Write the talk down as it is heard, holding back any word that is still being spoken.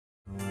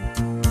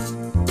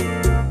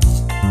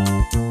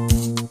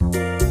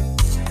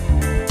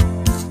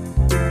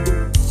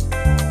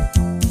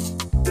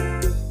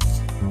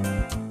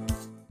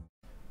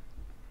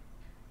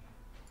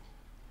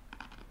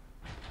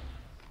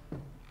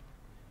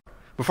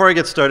Before I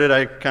get started,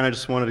 I kind of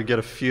just wanted to get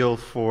a feel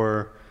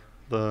for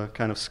the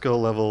kind of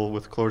skill level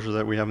with Clojure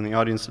that we have in the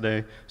audience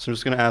today. So I'm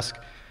just going to ask,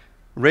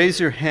 raise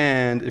your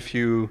hand if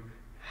you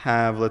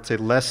have, let's say,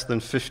 less than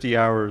 50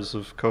 hours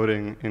of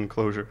coding in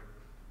Clojure.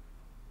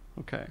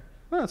 Okay.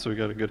 Well, so we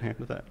got a good hand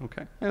with that.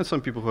 Okay. And some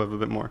people who have a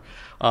bit more.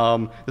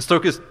 This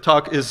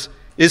talk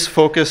is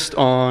focused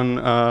on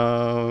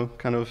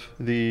kind of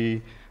the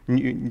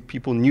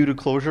people new to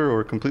Clojure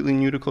or completely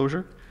new to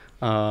Clojure.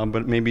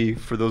 But maybe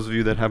for those of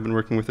you that have been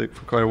working with it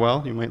for quite a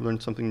while, you might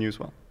learn something new as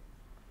well.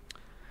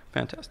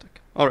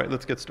 Fantastic. All right,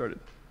 let's get started.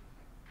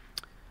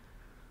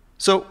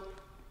 So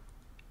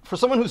for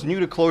someone who's new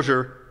to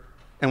Clojure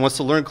and wants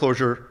to learn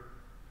Clojure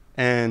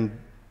and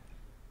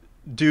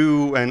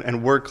do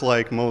and work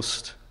like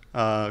most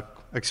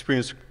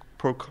experienced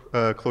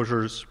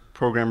Clojure's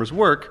programmers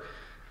work,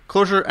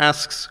 Clojure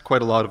asks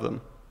quite a lot of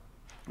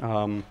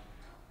them.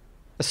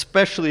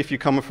 Especially if you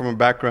come from a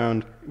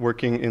background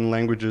working in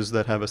languages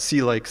that have a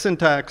C-like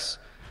syntax,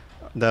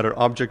 that are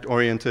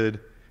object-oriented,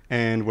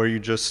 and where you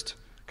just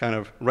kind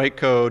of write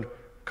code,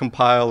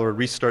 compile or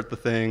restart the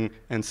thing,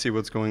 and see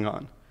what's going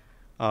on.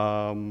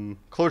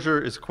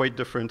 Clojure is quite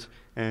different,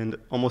 and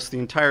almost the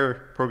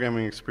entire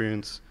programming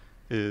experience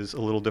is a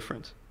little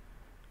different.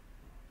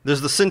 There's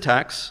the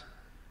syntax,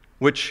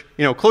 which,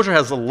 Clojure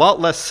has a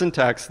lot less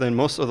syntax than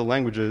most other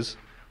languages,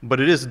 but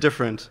it is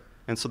different,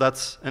 and so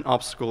that's an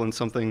obstacle and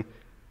something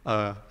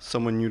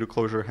someone new to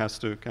Clojure has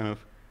to kind of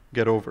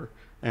get over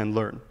and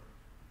learn.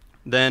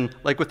 Then,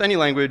 like with any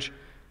language,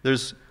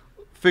 there's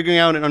figuring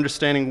out and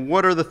understanding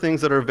what are the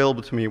things that are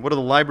available to me, what are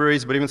the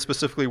libraries, but even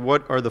specifically,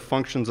 what are the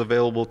functions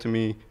available to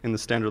me in the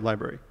standard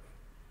library.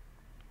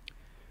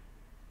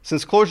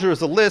 Since Clojure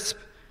is a Lisp,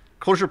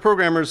 Clojure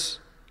programmers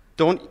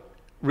don't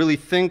really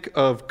think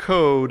of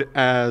code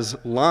as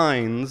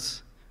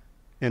lines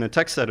in a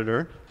text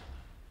editor,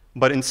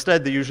 but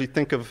instead they usually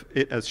think of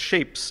it as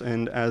shapes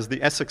and as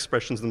the S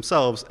expressions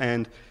themselves,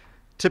 and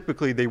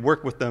typically they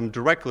work with them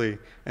directly.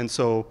 And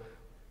so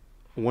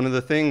one of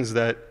the things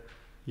that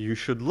you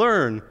should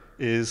learn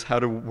is how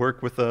to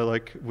work with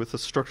a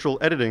structural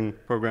editing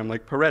program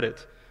like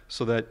Paredit,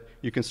 so that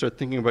you can start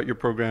thinking about your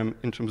program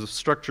in terms of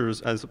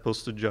structures as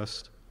opposed to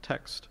just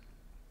text.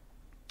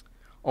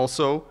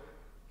 Also,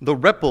 the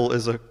REPL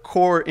is a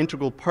core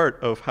integral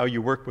part of how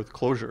you work with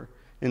Clojure.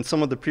 In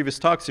some of the previous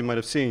talks you might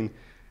have seen,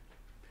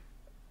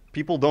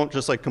 people don't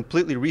just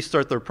completely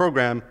restart their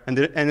program, and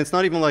it's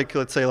not even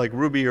let's say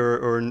Ruby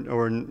or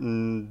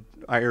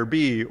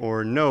IRB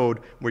or Node,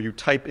 where you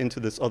type into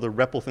this other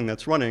REPL thing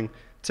that's running.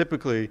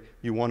 Typically,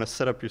 you want to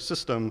set up your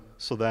system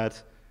so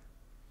that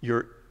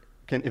you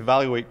can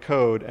evaluate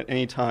code at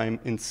any time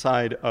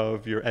inside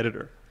of your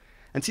editor.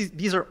 And see,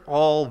 these are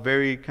all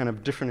very kind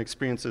of different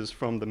experiences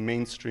from the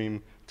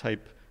mainstream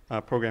type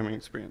programming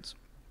experience.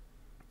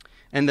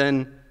 And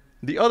then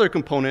the other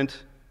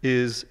component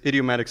is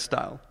idiomatic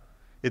style.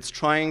 It's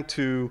trying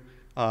to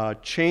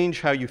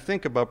change how you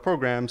think about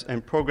programs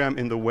and program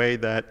in the way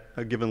that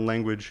a given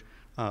language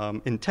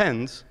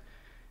intends.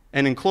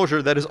 And in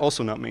Clojure, that is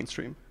also not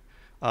mainstream.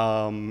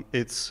 Clojure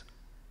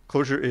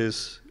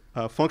is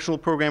a functional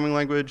programming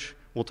language.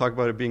 We'll talk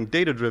about it being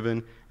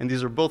data-driven. And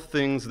these are both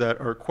things that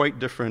are quite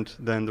different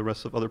than the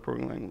rest of other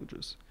programming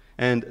languages.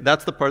 And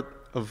that's the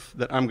part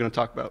that I'm going to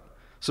talk about.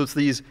 So it's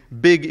these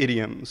big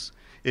idioms.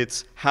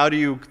 It's how do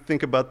you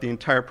think about the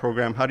entire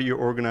program? How do you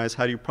organize?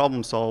 How do you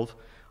problem solve?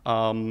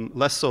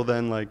 Less so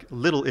than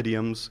little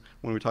idioms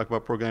when we talk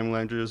about programming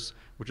languages,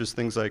 which is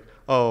things like,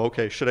 oh,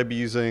 okay, should I be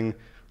using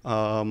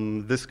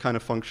this kind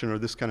of function or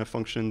this kind of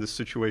function in this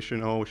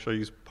situation? Oh, should I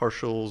use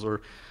partials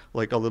or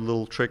other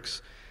little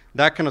tricks?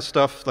 That kind of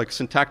stuff,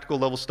 syntactical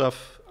level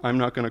stuff, I'm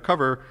not going to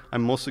cover.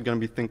 I'm mostly going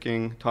to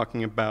be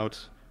talking about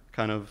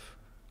kind of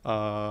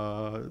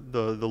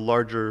the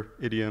larger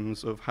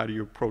idioms of how do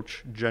you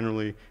approach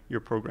generally your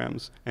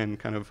programs and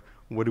kind of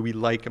what do we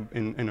like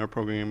in our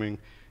programming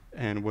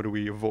and what do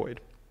we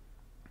avoid.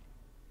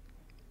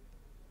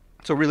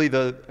 So really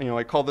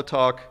I call the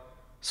talk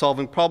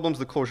Solving Problems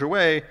the Clojure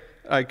Way.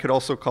 I could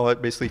also call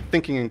it basically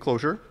Thinking in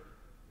Clojure.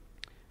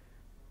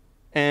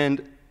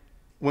 And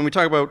when we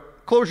talk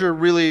about Clojure,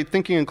 really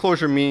thinking in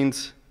Clojure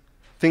means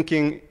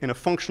thinking in a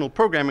functional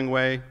programming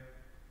way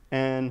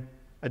and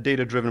a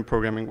data-driven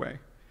programming way.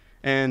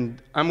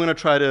 And I'm going to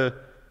try to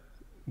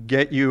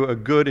get you a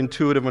good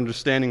intuitive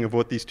understanding of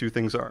what these two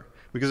things are.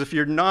 Because if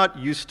you're not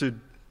used to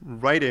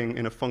writing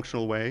in a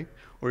functional way,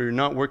 or you're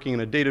not working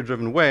in a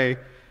data-driven way,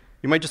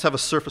 you might just have a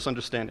surface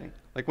understanding.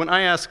 Like when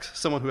I ask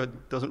someone who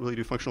doesn't really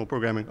do functional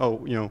programming, oh,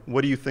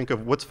 what do you think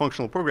of what's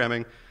functional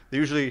programming? They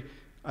usually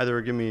either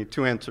give me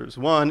two answers.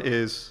 One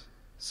is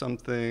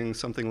something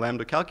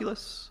lambda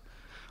calculus,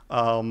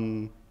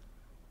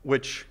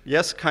 which,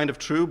 yes, kind of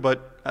true,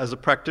 but as a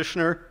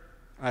practitioner,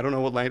 I don't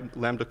know what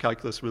lambda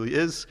calculus really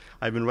is.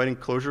 I've been writing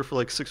Clojure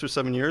for 6 or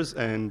 7 years,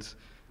 and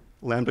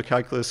lambda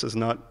calculus is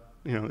not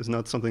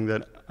something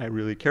that I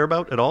really care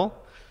about at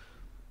all.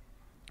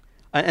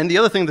 And the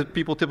other thing that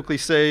people typically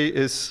say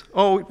is,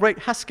 oh, right,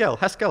 Haskell.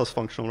 Haskell is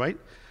functional, right?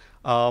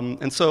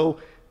 And so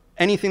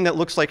anything that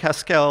looks like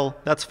Haskell,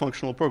 that's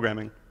functional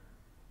programming.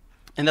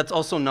 And that's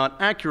also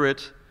not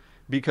accurate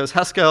because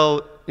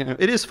Haskell,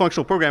 it is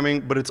functional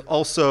programming, but it's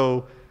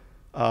also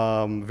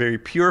very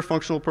pure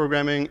functional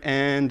programming,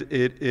 and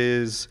it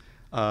is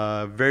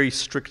very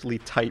strictly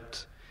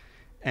typed.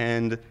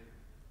 And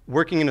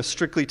working in a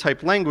strictly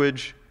typed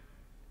language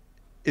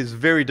is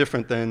very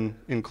different than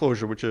in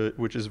Clojure,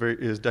 which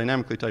is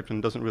dynamically typed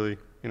and doesn't really,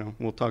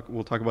 we'll talk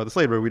about this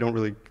later. We don't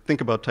really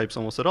think about types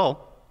almost at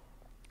all.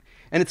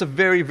 And it's a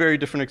very, very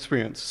different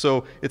experience.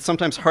 So it's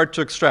sometimes hard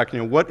to extract,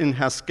 what in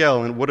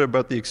Haskell and what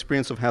about the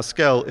experience of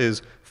Haskell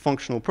is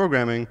functional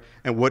programming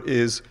and what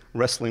is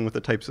wrestling with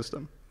the type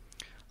system.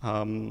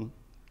 So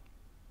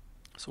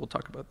we'll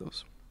talk about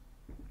those.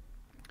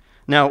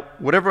 Now,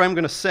 whatever I'm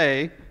going to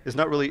say is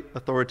not really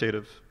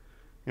authoritative.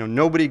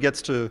 Nobody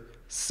gets to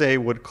say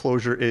what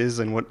Clojure is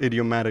and what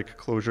idiomatic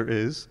Clojure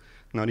is,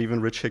 not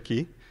even Rich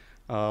Hickey.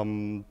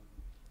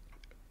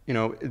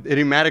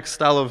 Idiomatic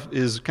style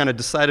is kind of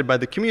decided by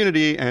the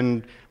community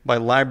and by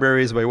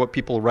libraries, by what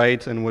people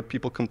write and what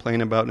people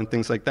complain about and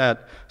things like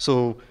that.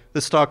 So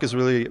this talk is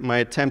really my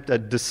attempt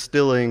at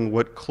distilling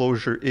what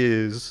Clojure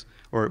is,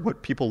 or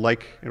what people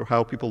like, or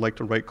how people like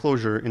to write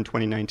Clojure in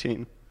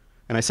 2019.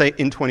 And I say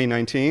in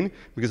 2019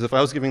 because if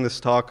I was giving this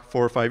talk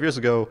 4 or 5 years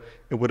ago,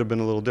 it would have been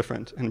a little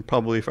different. And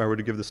probably if I were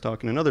to give this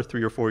talk in another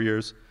 3 or 4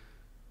 years,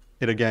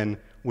 it again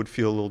would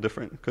feel a little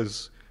different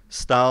because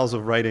styles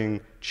of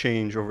writing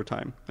change over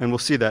time. And we'll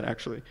see that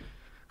actually.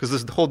 Because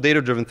this whole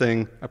data-driven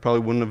thing, I probably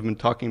wouldn't have been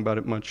talking about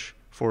it much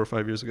 4 or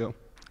 5 years ago.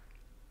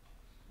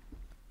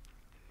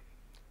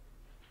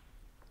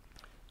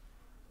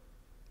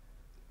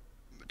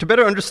 To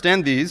better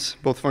understand these,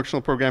 both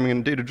functional programming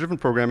and data-driven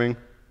programming,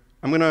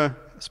 I'm going to,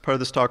 as part of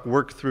this talk,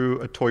 work through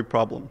a toy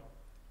problem.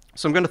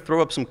 So I'm going to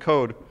throw up some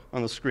code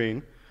on the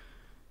screen.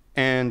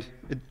 And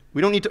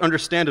we don't need to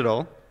understand it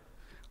all.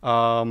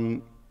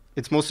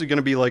 It's mostly going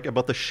to be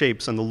about the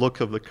shapes and the look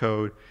of the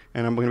code.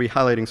 And I'm going to be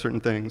highlighting certain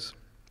things.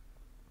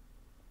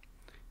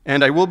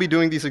 And I will be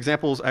doing these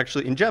examples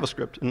actually in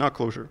JavaScript and not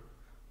Clojure.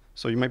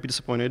 So you might be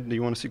disappointed that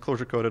you want to see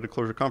Clojure code at a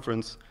Clojure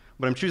conference.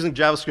 But I'm choosing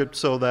JavaScript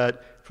so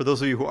that for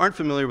those of you who aren't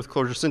familiar with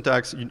Clojure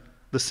syntax,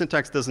 the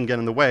syntax doesn't get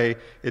in the way.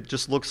 It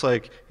just looks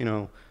like,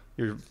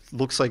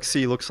 looks like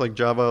C, looks like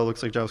Java,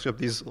 looks like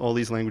JavaScript. All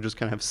these languages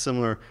kind of have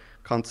similar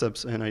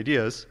concepts and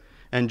ideas.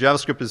 And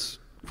JavaScript is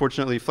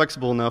fortunately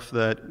flexible enough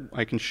that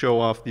I can show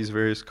off these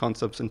various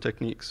concepts and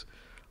techniques.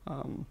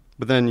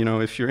 But then,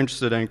 if you're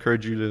interested, I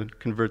encourage you to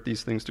convert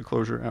these things to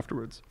Clojure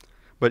afterwards.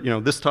 But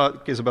this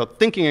talk is about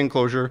thinking in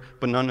Clojure,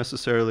 but not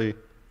necessarily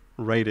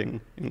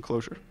writing in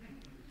Clojure.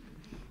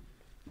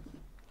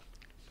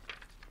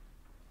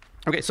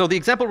 Okay, so the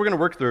example we're going to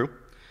work through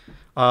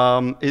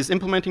is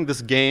implementing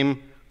this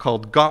game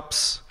called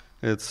GOPS.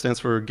 It stands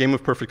for Game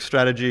of Perfect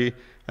Strategy.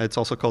 It's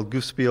also called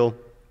Goofspiel.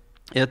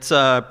 It's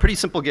a pretty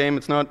simple game.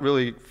 It's not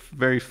really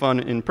very fun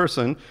in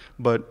person,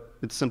 but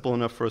it's simple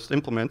enough for us to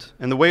implement.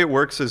 And the way it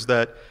works is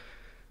that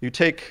you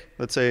take,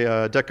 let's say,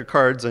 a deck of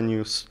cards and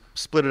you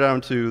split it out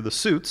into the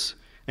suits,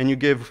 and you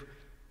give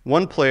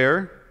one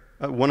player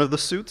one of the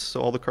suits, so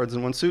all the cards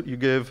in one suit. You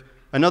give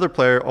another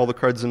player all the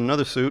cards in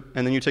another suit,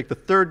 and then you take the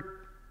third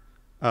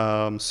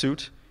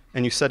suit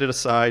and you set it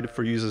aside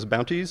for use as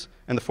bounties,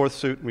 and the fourth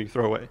suit we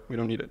throw away. We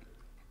don't need it.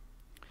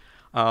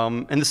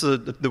 And this is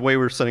the way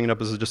we're setting it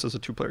up is just as a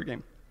 2-player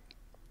game.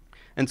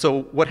 And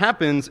so what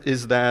happens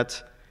is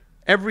that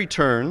every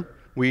turn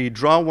we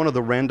draw one of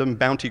the random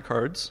bounty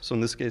cards. So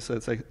in this case,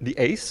 that's like the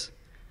ace.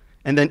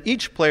 And then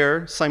each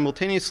player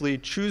simultaneously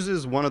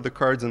chooses one of the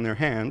cards in their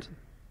hand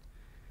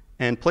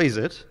and plays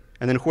it.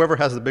 And then whoever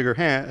has the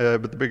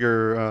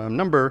bigger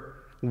number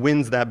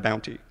wins that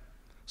bounty.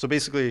 So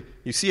basically,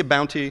 you see a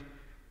bounty,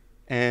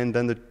 and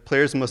then the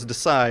players must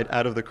decide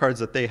out of the cards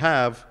that they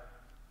have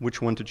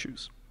which one to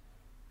choose.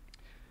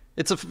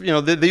 It's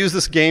they use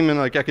this game in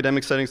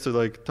academic settings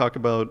to talk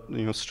about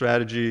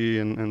strategy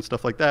and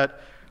stuff like that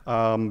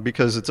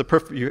because it's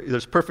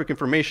there's perfect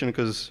information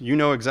because you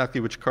know exactly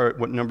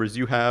what numbers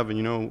you have and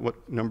you know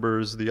what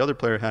numbers the other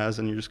player has,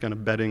 and you're just kind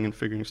of betting and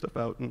figuring stuff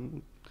out.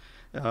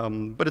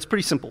 But it's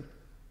pretty simple.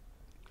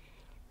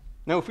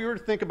 Now, if we were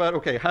to think about,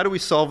 okay, how do we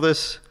solve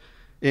this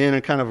in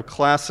a kind of a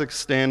classic,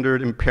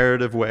 standard,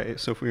 imperative way?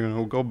 So if we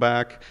go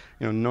back,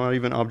 not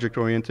even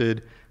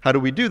object-oriented, how do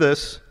we do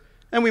this?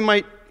 And we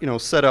might,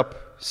 set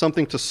up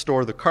something to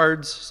store the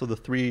cards, so the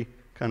 3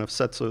 kind of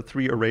sets of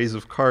 3 arrays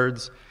of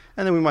cards,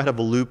 and then we might have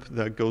a loop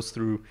that goes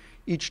through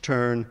each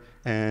turn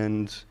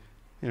and,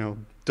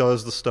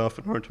 does the stuff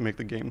in order to make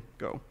the game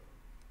go.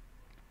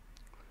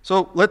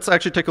 So let's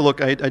actually take a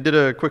look. I did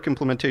a quick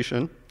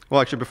implementation.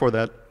 Well, actually, before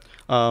that,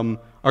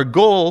 our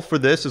goal for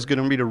this is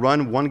going to be to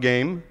run one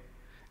game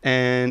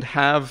and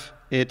have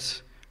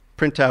it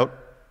print out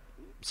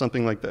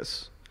something like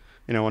this.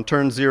 On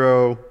turn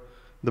 0,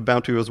 the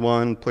bounty was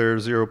 1, player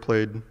 0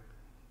 played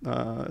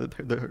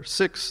their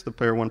 6, the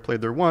player 1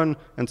 played their 1,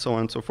 and so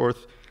on and so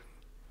forth.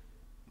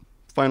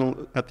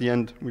 At the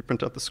end, we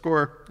print out the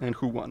score and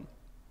who won.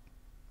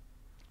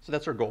 So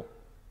that's our goal.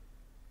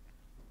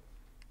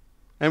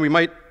 And we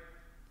might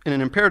in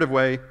an imperative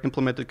way,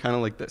 implemented kind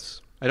of like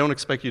this. I don't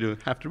expect you to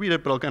have to read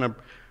it, but I'll kind of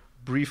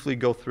briefly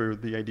go through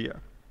the idea.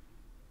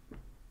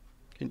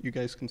 You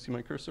guys can see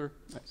my cursor?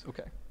 Nice,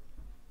 OK.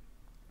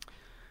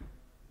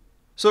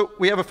 So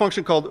we have a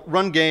function called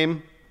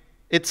runGame.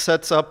 It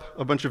sets up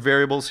a bunch of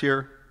variables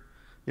here.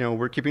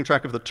 We're keeping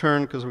track of the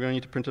turn because we're going to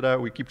need to print it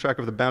out. We keep track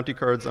of the bounty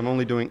cards. I'm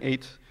only doing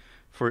 8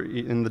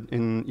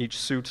 in each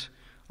suit.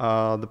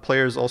 The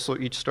players also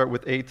each start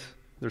with 8.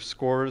 Their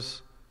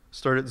scores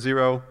start at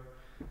 0.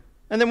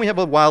 And then we have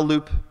a while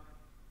loop.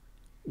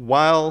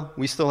 While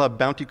we still have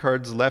bounty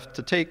cards left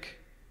to take,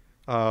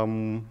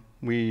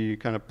 we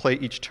kind of play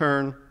each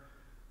turn.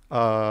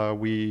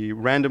 We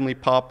randomly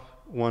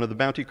pop one of the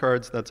bounty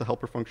cards. That's a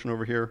helper function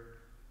over here.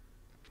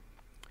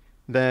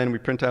 Then we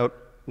print out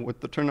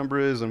what the turn number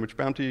is and which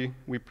bounty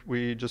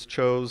we just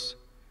chose.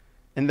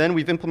 And then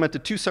we've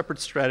implemented 2 separate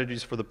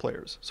strategies for the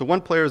players. So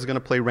one player is going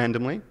to play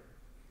randomly.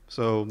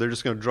 So they're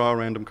just going to draw a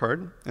random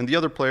card. And the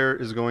other player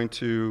is going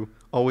to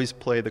always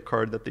play the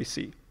card that they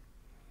see.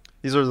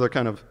 These are the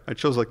kind of, I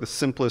chose like the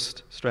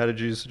simplest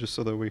strategies just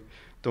so that we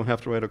don't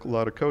have to write a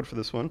lot of code for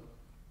this one.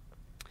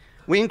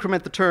 We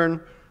increment the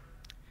turn.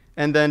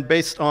 And then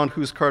based on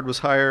whose card was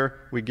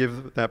higher, we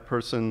give that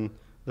person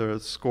the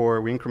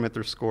score. We increment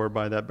their score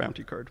by that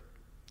bounty card.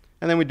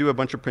 And then we do a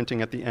bunch of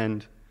printing at the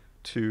end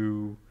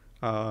to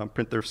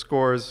print their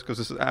scores. Because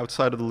this is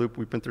outside of the loop,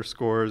 we print their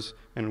scores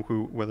and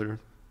who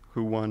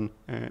won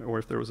or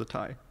if there was a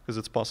tie, because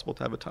it's possible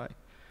to have a tie.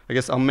 I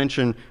guess I'll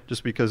mention,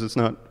 just because it's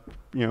not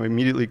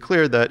immediately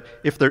clear, that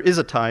if there is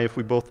a tie, if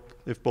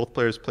both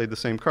players played the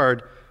same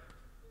card,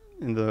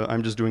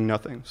 I'm just doing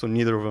nothing. So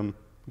neither of them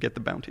get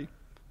the bounty.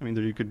 I mean,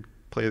 you could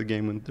play the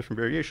game with different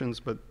variations,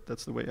 but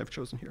that's the way I've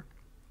chosen here.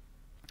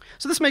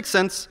 So this makes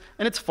sense,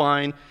 and it's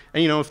fine.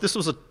 And if this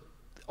was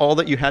all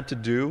that you had to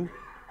do,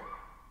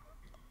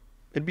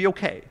 it'd be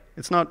OK.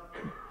 It's not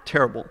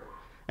terrible.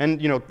 And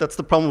that's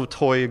the problem with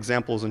toy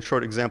examples and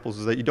short examples,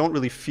 is that you don't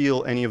really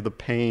feel any of the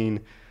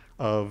pain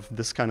of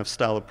this kind of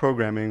style of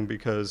programming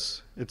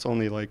because it's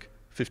only like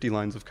 50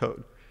 lines of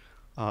code.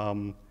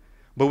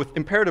 But with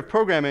imperative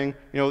programming,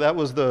 that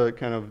was the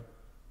kind of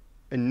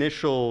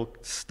initial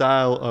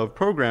style of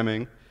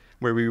programming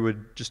where we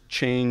would just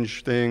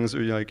change things.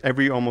 Like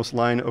every almost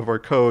line of our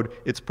code,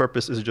 its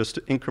purpose is just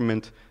to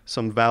increment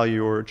some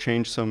value or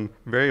change some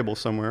variable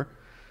somewhere.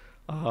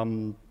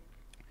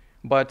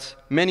 But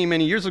many,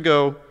 many years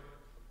ago,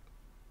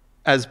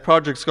 as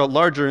projects got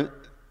larger,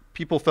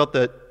 people felt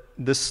that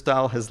this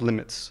style has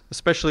limits,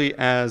 especially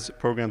as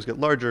programs get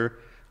larger.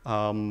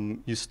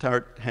 You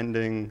start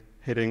hitting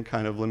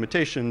kind of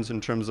limitations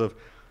in terms of,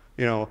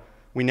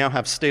 we now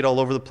have state all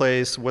over the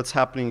place. What's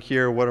happening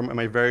here? What are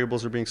my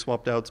variables are being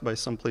swapped out by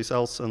someplace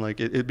else, and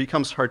it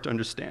becomes hard to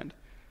understand.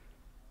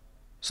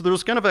 So there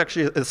was kind of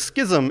actually a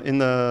schism in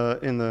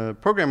the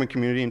programming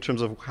community in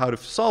terms of how to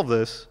solve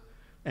this,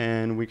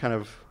 and we kind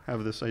of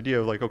have this idea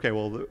of like, okay,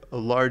 well, a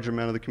large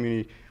amount of the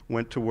community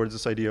went towards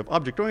this idea of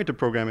object-oriented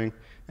programming,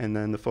 and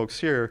then the folks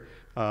here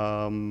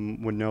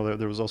would know that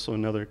there was also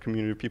another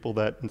community of people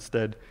that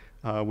instead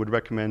would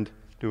recommend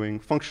doing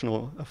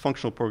a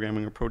functional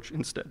programming approach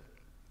instead.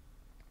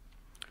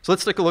 So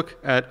let's take a look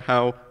at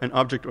how an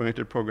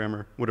object-oriented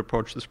programmer would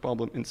approach this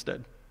problem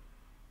instead.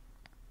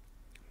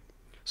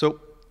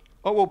 So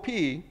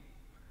OOP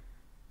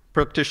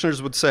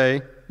practitioners would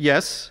say,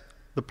 yes,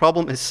 the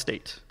problem is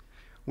state.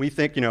 We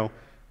think,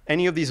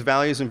 any of these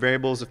values and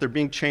variables, if they're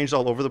being changed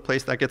all over the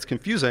place, that gets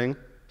confusing.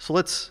 So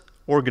let's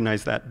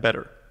organize that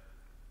better.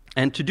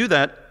 And to do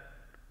that,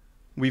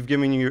 we're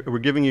giving you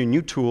a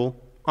new tool,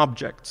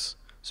 objects.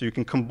 So you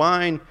can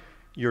combine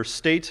your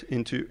state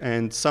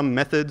and some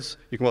methods.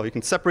 You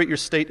can separate your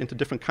state into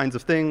different kinds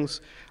of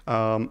things,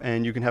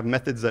 and you can have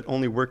methods that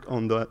only work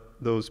on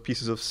those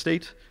pieces of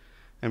state,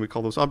 and we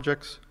call those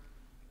objects.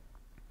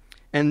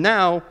 And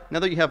now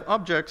that you have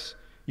objects,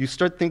 you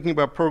start thinking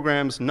about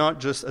programs not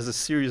just as a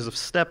series of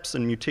steps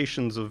and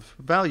mutations of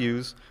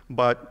values,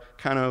 but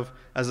kind of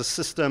as a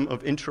system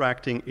of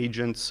interacting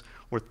agents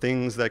or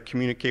things that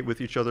communicate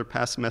with each other,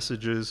 pass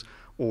messages,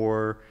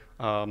 or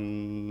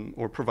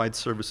provide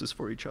services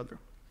for each other.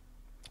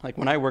 Like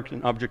when I worked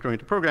in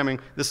object-oriented programming,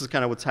 this is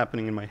kind of what's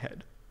happening in my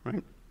head,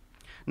 right?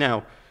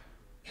 Now,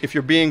 if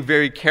you're being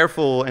very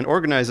careful and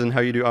organized in how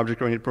you do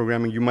object-oriented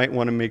programming, you might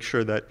want to make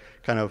sure that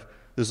kind of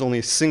there's only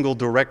a single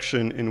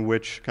direction in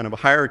which kind of a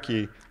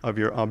hierarchy of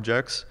your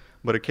objects,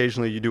 but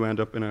occasionally you do end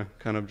up in a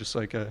kind of just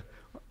like a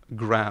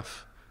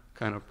graph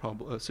kind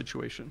of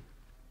situation.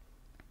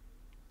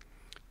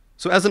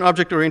 So as an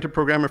object-oriented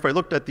programmer, if I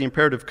looked at the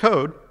imperative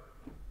code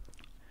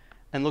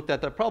and looked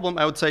at that problem,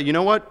 I would say, you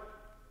know what?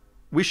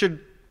 We should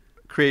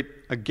create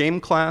a game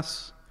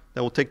class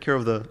that will take care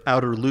of the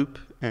outer loop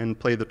and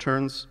play the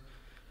turns.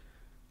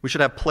 We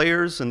should have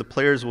players, and the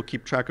players will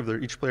keep track of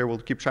each player will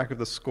keep track of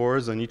the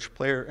scores on each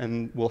player,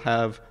 and we'll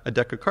have a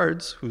deck of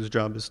cards whose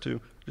job is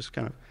to just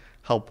kind of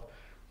help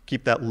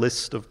keep that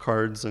list of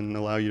cards and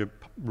allow you to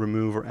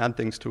remove or add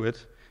things to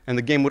it. And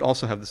the game would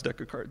also have this deck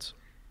of cards.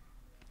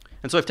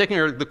 And so I've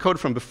taken the code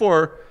from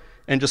before,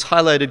 and just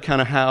highlighted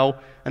kind of how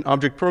an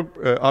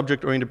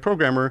object-oriented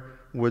programmer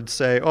would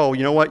say, oh,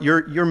 you know what,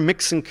 you're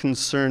mixing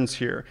concerns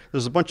here.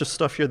 There's a bunch of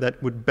stuff here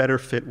that would better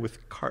fit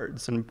with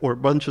cards, or a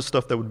bunch of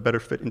stuff that would better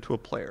fit into a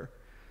player.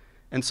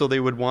 And so they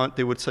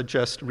would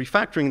suggest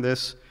refactoring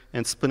this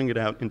and splitting it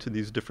out into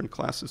these different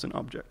classes and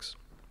objects.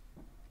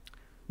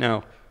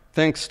 Now,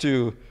 thanks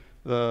to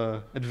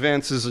the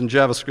advances in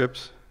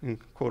JavaScript,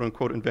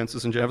 quote-unquote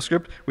advances in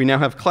JavaScript, we now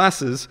have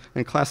classes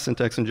and class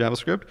syntax in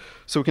JavaScript,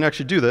 so we can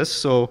actually do this.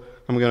 So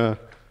I'm going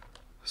to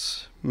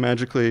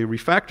magically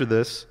refactor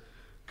this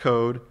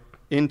code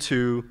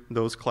into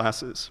those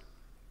classes.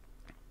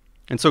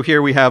 And so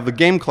here we have the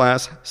game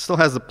class, still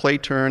has the play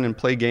turn and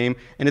play game,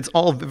 and it's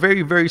all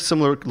very, very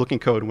similar looking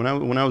code. When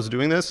I was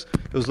doing this,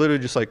 it was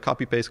literally just like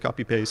copy, paste,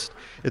 copy, paste.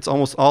 It's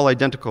almost all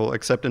identical,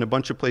 except in a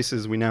bunch of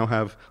places we now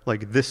have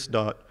like this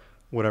dot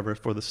whatever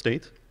for the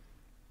state.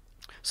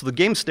 So the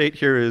game state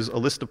here is a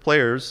list of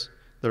players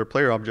that are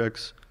player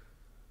objects,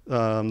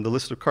 the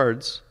list of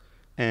cards,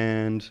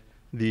 and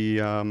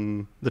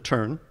the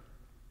turn.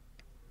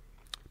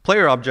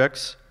 Player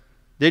objects,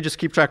 they just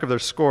keep track of their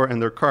score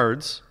and their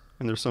cards,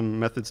 and there's some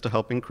methods to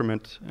help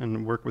increment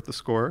and work with the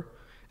score.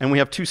 And we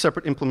have two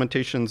separate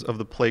implementations of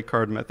the play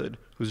card method,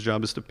 whose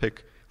job is to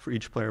pick for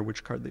each player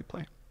which card they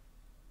play.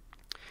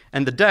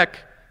 And the deck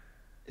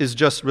is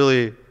just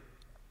really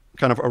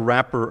kind of a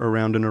wrapper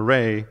around an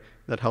array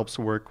that helps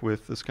work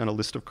with this kind of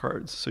list of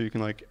cards. So you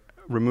can like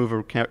remove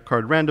a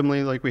card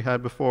randomly like we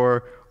had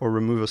before, or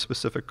remove a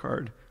specific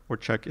card, or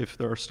check if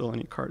there are still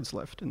any cards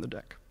left in the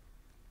deck.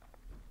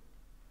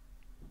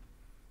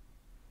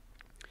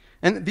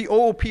 And the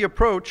OOP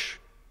approach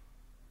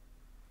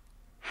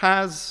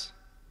has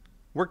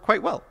worked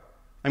quite well.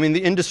 I mean,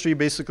 the industry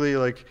basically,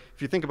 like,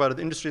 if you think about it,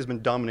 the industry has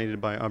been dominated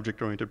by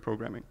object-oriented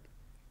programming,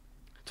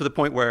 to the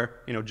point where,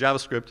 you know,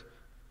 JavaScript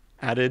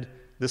added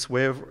this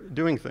way of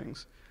doing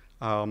things.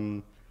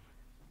 But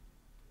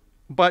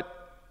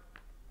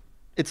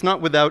it's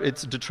not without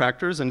its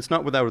detractors, and it's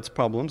not without its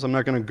problems. I'm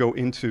not going to go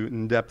into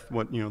in depth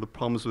what, you know, the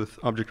problems with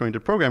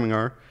object-oriented programming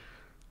are,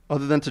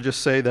 other than to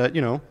just say that,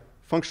 you know,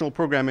 functional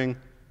programming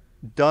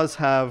does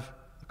have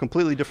a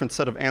completely different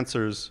set of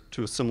answers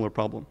to a similar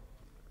problem.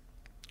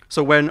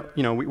 So when,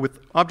 you know, with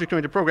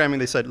object-oriented programming,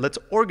 they said, let's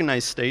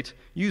organize state,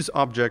 use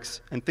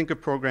objects, and think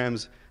of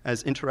programs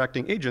as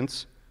interacting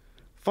agents.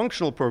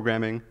 Functional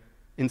programming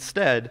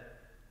instead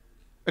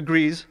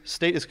agrees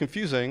state is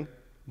confusing,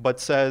 but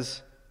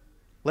says,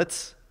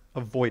 let's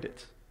avoid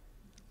it.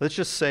 Let's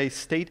just say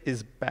state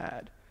is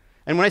bad.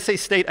 And when I say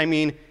state, I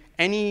mean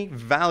any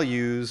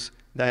values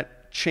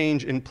that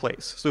change in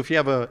place. So if you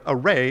have an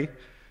array,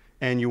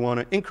 and you want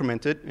to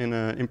increment it in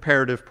an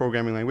imperative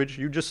programming language,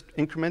 you just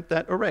increment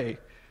that array.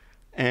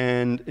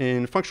 And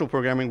in functional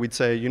programming, we'd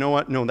say, you know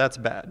what, no, that's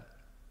bad.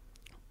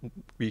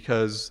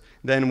 Because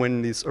then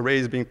when this array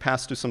is being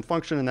passed to some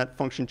function and that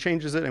function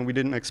changes it and we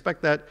didn't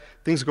expect that,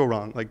 things go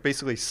wrong. Like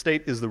basically,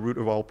 state is the root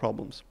of all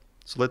problems.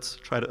 So let's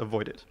try to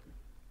avoid it.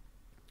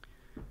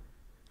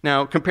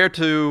 Now, compared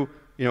to,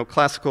 you know,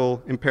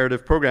 classical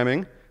imperative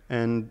programming,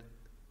 and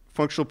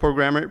functional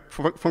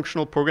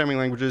programming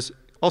languages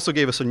also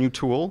gave us a new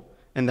tool,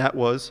 and that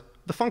was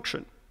the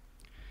function.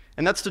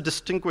 And that's to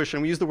distinguish,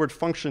 and we use the word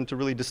function to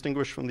really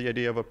distinguish from the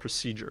idea of a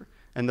procedure.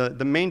 And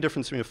the main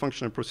difference between a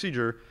function and a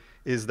procedure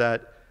is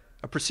that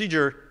a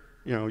procedure,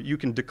 you know, you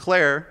can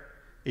declare,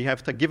 you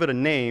have to give it a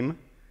name,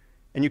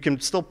 and you can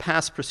still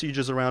pass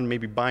procedures around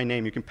maybe by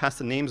name. You can pass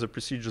the names of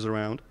procedures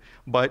around,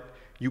 but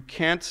you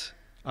can't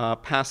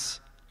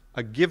pass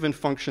a given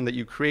function that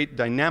you create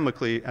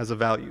dynamically as a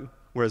value.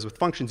 Whereas with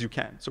functions, you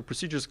can. So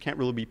procedures can't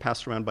really be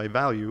passed around by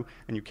value,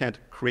 and you can't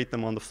create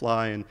them on the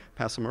fly and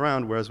pass them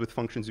around, whereas with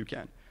functions, you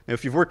can. Now,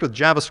 if you've worked with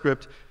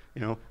JavaScript, you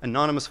know,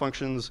 anonymous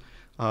functions,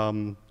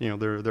 you know,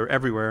 they're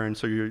everywhere, and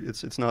so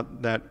it's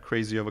not that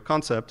crazy of a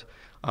concept.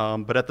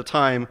 But at the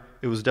time,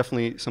 it was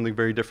definitely something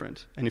very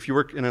different. And if you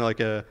work in like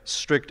a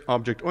strict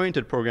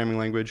object-oriented programming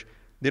language,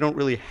 they don't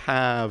really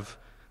have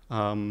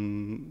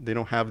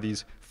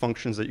these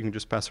functions that you can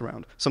just pass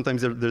around.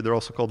 Sometimes they're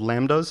also called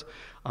lambdas,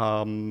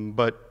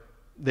 but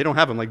they don't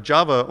have them. Like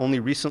Java only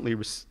recently,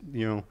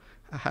 you know,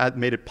 had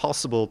made it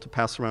possible to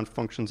pass around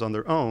functions on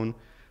their own,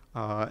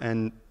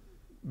 and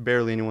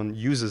barely anyone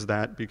uses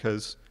that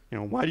because, you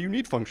know, why do you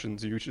need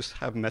functions? You just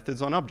have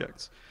methods on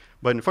objects.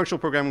 But in functional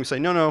programming, we say,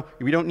 no, no,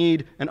 we don't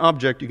need an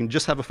object. You can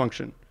just have a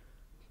function.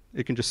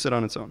 It can just sit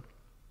on its own.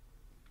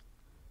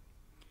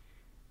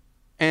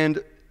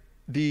 And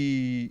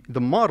the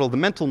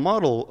mental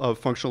model of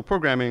functional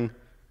programming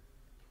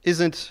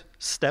isn't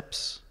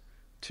steps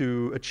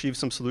to achieve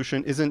some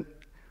solution, isn't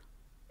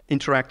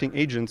interacting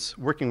agents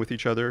working with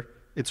each other.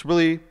 It's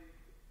really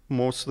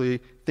mostly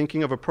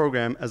thinking of a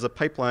program as a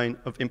pipeline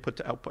of input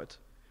to output.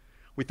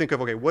 We think of,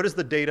 okay, what is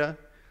the data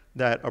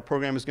that our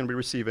program is going to be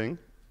receiving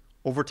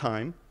over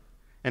time,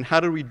 and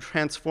how do we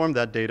transform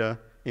that data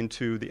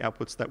into the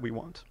outputs that we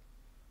want?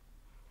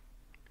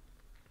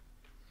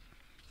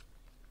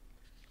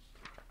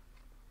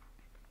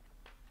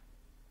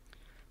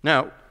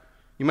 Now,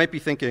 you might be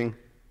thinking,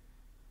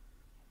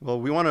 Well,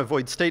 we want to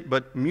avoid state,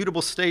 but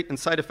mutable state and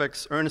side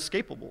effects are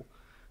inescapable.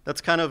 That's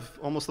kind of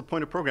almost the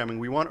point of programming.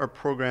 We want our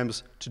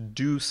programs to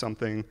do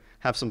something,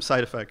 have some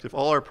side effect. If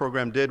all our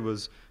program did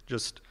was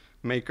just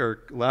make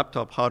our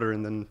laptop hotter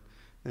and then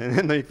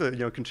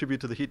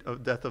contribute to the heat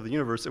of death of the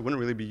universe, it wouldn't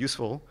really be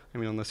useful. I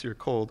mean, unless you're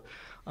cold.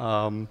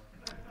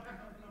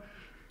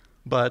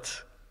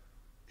 But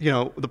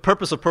the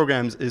purpose of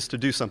programs is to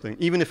do something,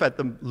 even if at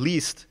the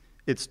least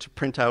it's to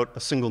print out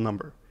a single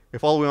number.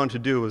 If all we want to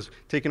do is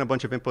take in a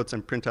bunch of inputs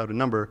and print out a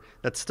number,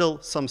 that's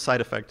still some side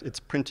effect. It's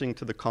printing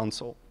to the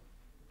console.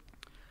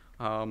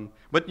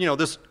 But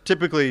there's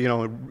typically,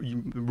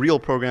 real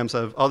programs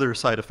have other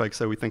side effects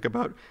that we think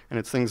about, and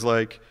it's things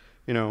like,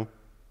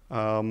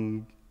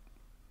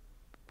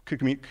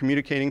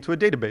 communicating to a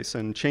database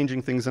and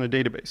changing things in a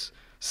database,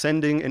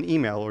 sending an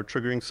email or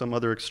triggering some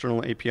other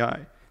external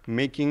API,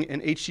 making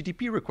an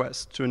HTTP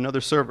request to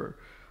another server,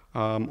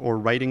 or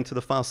writing to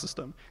the file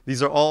system.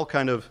 These are all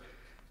kind of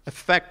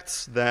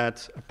effects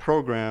that a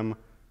program,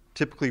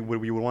 typically what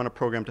we would want a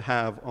program to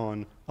have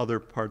on other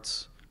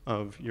parts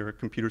of your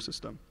computer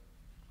system.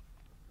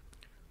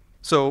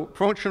 So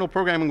functional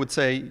programming would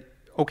say,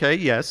 okay,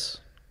 yes,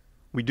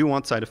 we do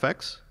want side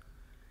effects.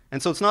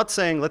 And so it's not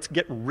saying let's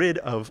get rid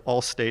of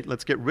all state,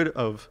 let's get rid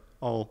of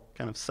all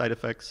kind of side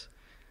effects.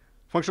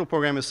 Functional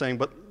programming is saying,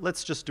 but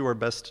let's just do our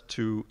best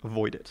to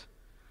avoid it.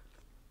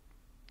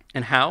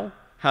 And how?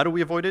 How do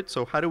we avoid it?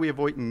 So how do we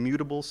avoid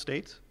mutable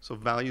state, so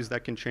values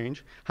that can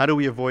change? How do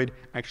we avoid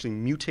actually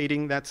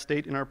mutating that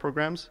state in our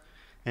programs?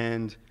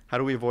 And how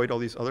do we avoid all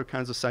these other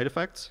kinds of side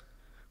effects?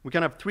 We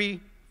kind of have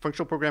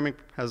functional programming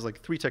has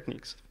like 3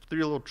 techniques,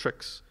 3 little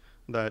tricks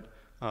that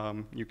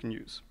you can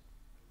use.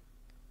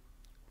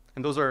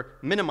 And those are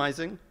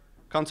minimizing,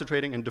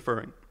 concentrating, and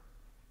deferring.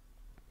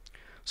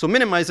 So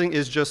minimizing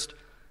is just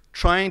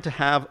trying to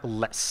have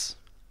less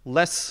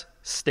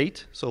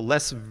state, so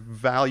less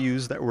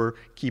values that we're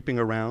keeping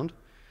around.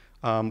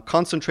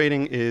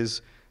 Concentrating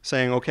is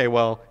saying, okay,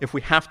 well, if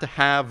we have to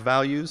have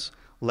values,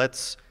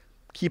 let's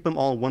keep them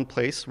all in one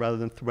place rather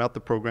than throughout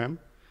the program.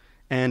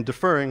 And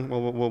deferring,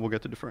 well, we'll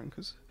get to deferring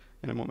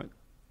in a moment.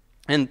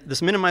 And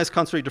this minimize,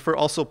 concentrate, defer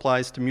also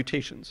applies to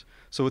mutations.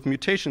 So with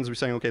mutations, we're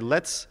saying, okay,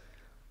 let's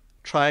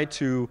try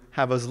to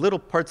have as little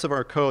parts of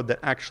our code that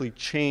actually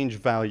change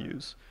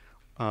values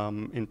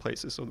in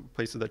places, so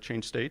places that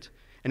change state.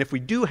 And if we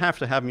do have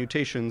to have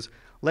mutations,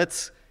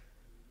 let's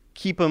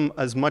keep them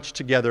as much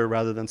together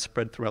rather than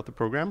spread throughout the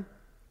program.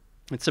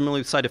 And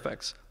similarly with side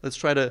effects. Let's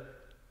try to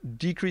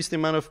decrease the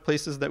amount of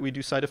places that we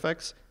do side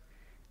effects,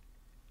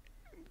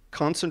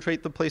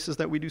 concentrate the places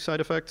that we do side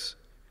effects,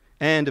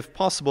 and if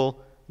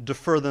possible,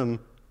 defer them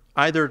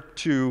either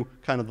to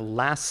kind of the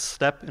last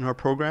step in our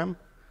program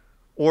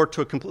or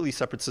to a completely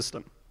separate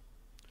system.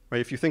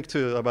 Right? If you think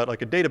about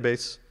like a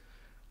database,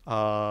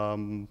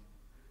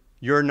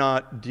 you're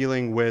not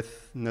dealing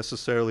with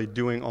necessarily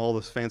doing all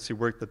this fancy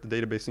work that the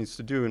database needs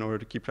to do in order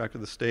to keep track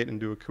of the state and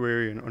do a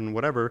query and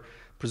whatever.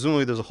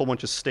 Presumably there's a whole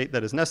bunch of state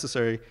that is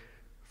necessary.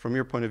 From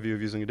your point of view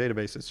of using a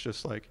database, it's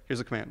just like, here's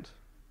a command.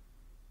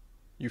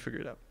 You figure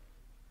it out.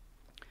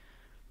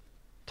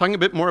 Talking a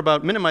bit more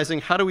about minimizing,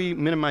 how do we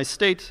minimize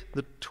state?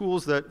 The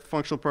tools that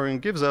functional programming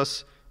gives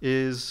us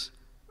is,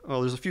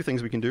 well, there's a few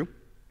things we can do.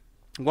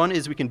 One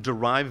is we can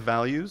derive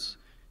values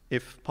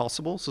if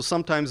possible. So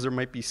sometimes there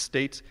might be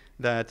state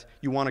that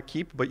you want to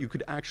keep, but you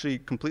could actually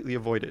completely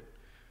avoid it.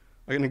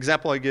 An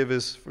example I give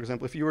is, for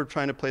example, if you were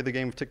trying to play the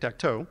game of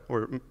tic-tac-toe,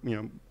 or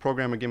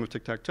program a game of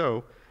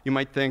tic-tac-toe, you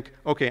might think,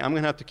 okay, I'm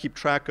going to have to keep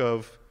track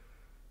of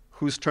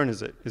whose turn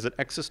is it? Is it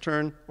X's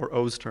turn or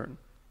O's turn?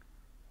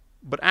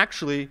 But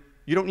actually,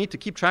 you don't need to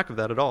keep track of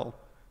that at all,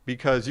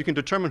 because you can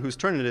determine whose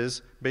turn it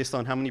is based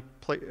on how many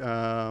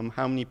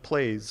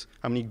plays,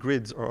 how many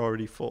grids are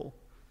already full.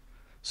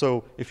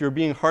 So if you're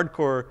being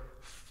hardcore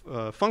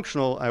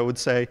functional, I would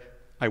say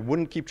I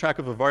wouldn't keep track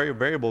of a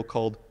variable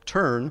called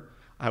turn.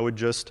 I would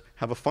just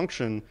have a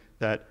function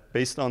that,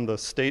 based on the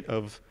state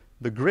of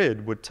the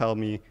grid, would tell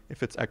me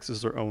if it's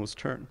X's or O's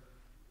turn.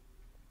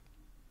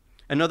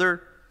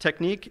 Another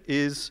technique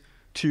is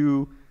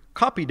to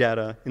copy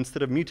data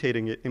instead of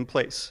mutating it in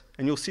place.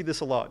 And you'll see this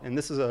a lot. And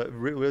this is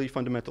really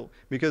fundamental.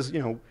 Because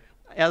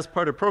as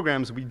part of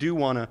programs, we do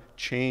want to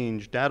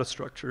change data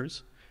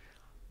structures.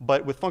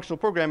 But with functional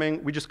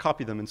programming, we just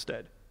copy them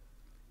instead.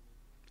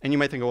 And you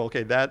might think, well,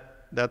 okay,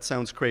 that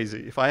sounds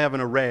crazy. If I have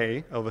an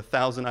array of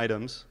 1,000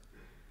 items,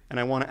 and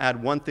I want to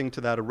add one thing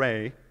to that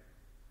array,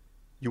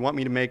 you want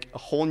me to make a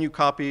whole new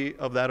copy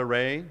of that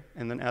array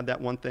and then add that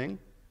one thing?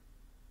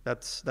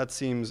 That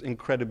seems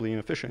incredibly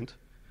inefficient.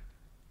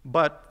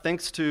 But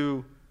thanks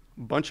to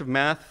a bunch of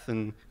math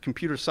and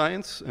computer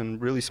science and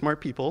really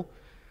smart people,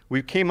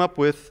 we came up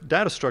with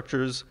data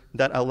structures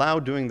that allow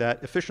doing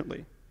that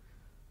efficiently,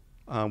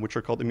 which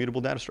are called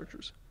immutable data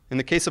structures. In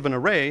the case of an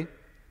array,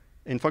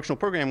 in functional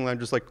programming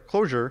languages like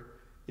Clojure,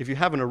 if you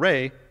have an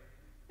array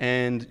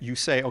and you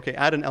say, okay,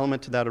 add an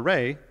element to that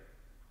array,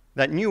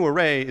 that new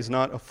array is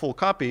not a full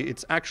copy.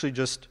 It's actually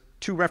just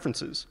 2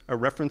 references, a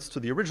reference to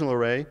the original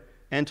array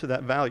and to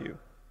that value.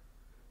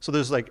 So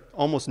there's like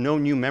almost no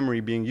new memory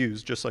being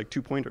used, just like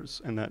 2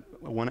 pointers and that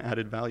one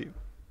added value.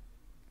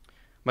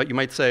 But you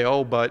might say,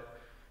 oh, but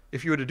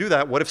if you were to do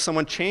that, what if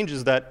someone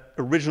changes that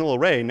original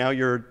array? Now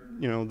you're,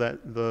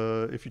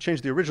 if you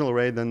change the original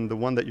array, then the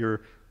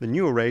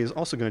new array is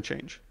also going to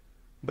change.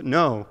 But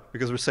no,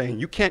 because we're saying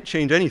you can't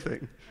change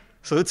anything,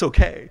 so it's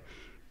okay.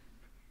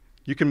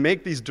 You can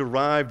make these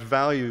derived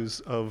values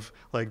of,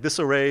 like, this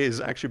array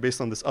is actually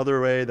based on this other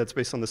array, that's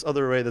based on this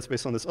other array, that's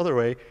based on this other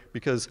array,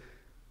 because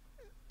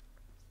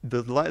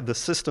the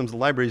systems, the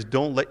libraries,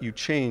 don't let you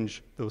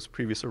change those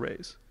previous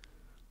arrays.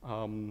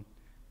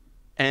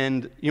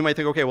 And you might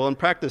think, okay, well, in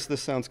practice,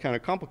 this sounds kind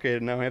of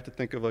complicated. Now I have to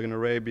think of like an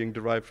array being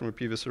derived from a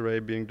previous array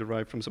being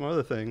derived from some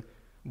other thing.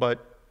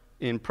 But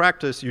in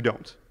practice, you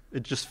don't.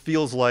 It just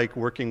feels like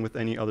working with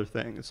any other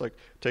thing. It's like,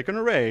 take an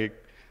array,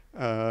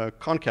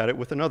 concat it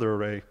with another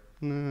array.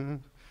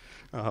 In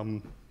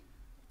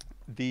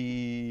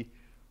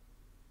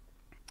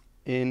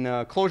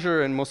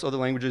Clojure and most other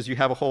languages, you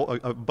have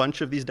a bunch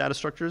of these data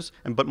structures,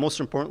 but most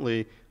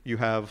importantly, you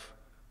have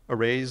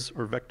arrays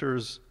or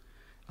vectors,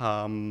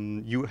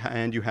 and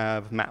you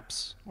have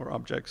maps or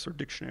objects or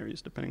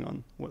dictionaries, depending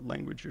on what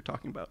language you're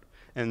talking about.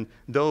 And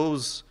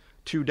those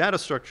two data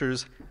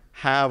structures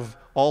have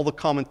all the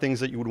common things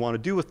that you would want to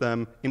do with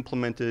them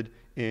implemented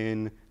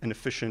in an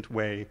efficient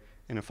way,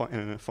 in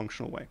a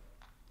functional way.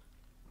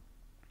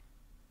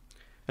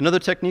 Another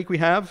technique we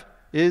have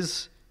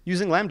is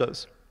using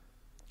lambdas,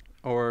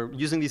 or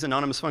using these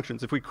anonymous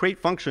functions. If we create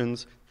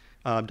functions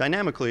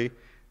dynamically,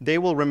 they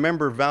will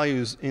remember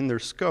values in their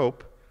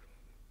scope,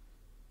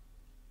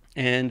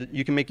 and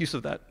you can make use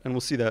of that, and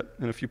we'll see that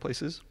in a few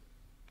places.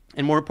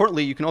 And more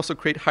importantly, you can also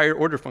create higher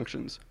order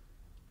functions.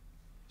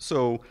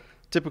 So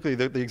typically,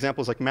 the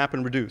examples like map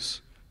and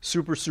reduce,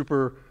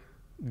 super,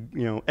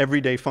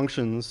 everyday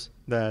functions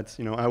that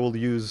I will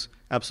use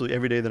absolutely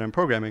every day that I'm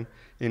programming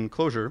in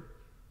Clojure.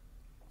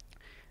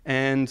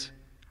 And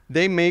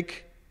they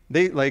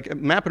like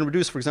map and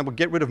reduce, for example,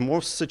 get rid of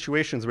most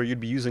situations where you'd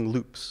be using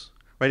loops,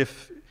 right?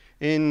 If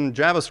in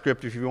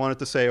JavaScript, if you wanted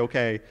to say,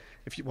 okay,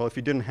 if you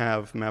didn't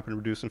have map and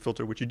reduce and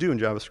filter, which you do in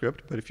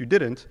JavaScript, but if you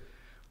didn't,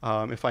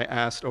 if I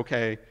asked,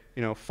 okay,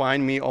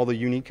 find me all the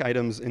unique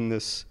items in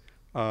this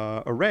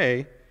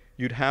array,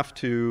 you'd have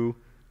to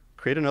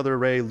create another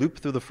array, loop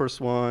through the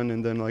first one,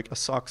 and then like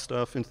assoc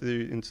stuff into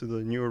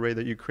the new array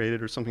that you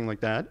created or something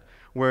like that.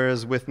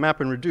 Whereas with map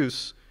and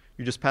reduce,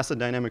 you just pass a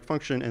dynamic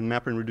function, and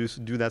map and reduce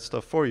do that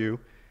stuff for you.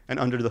 And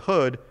under the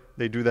hood,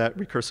 they do that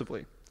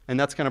recursively. And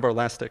that's kind of our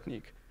last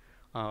technique.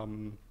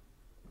 Pretty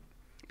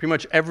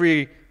much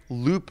every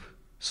loop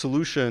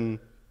solution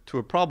to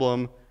a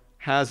problem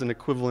has an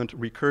equivalent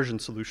recursion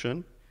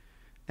solution.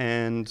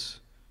 And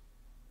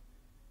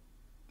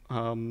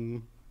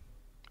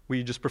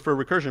we just prefer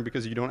recursion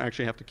because you don't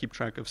actually have to keep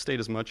track of state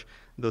as much.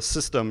 The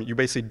system, you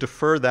basically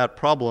defer that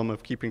problem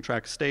of keeping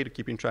track of state, of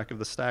keeping track of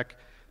the stack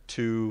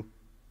to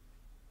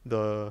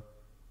the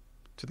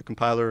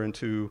compiler and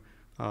to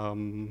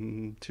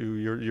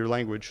your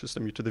language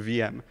system, to the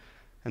VM.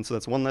 And so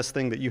that's one less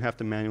thing that you have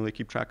to manually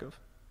keep track of.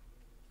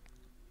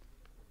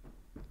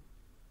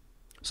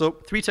 So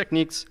 3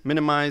 techniques: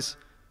 minimize,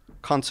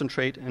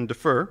 concentrate, and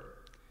defer.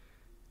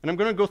 And I'm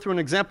going to go through an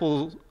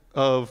example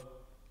of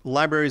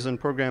libraries and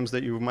programs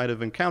that you might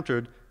have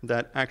encountered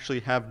that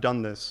actually have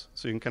done this,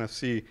 so you can kind of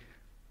see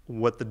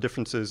what the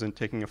difference is in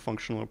taking a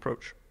functional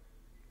approach.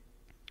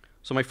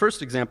 So my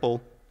first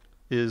example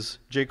is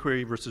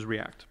jQuery versus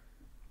React,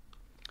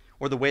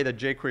 or the way that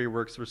jQuery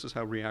works versus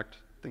how we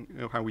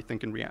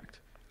think in React.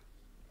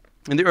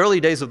 In the early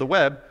days of the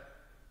web,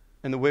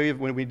 and the way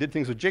when we did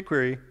things with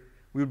jQuery,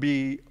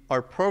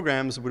 our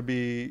programs would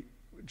be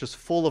just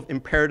full of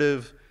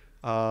imperative,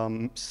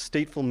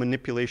 stateful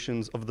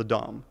manipulations of the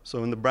DOM.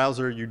 So in the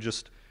browser, you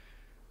just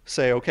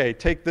say, okay,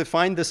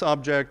 find this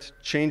object,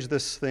 change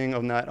this thing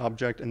on that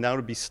object, and that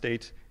would be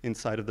state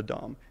inside of the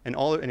DOM. And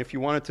if you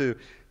wanted to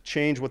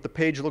change what the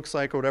page looks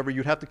like or whatever,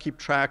 you'd have to keep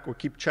track or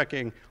keep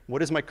checking,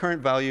 what is my current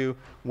value?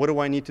 What do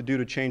I need to do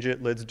to change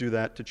it? Let's do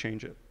that to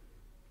change it.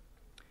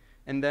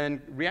 And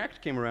then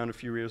React came around a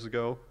few years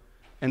ago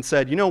and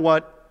said, you know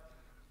what?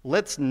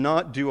 Let's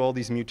not do all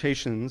these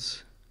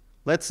mutations.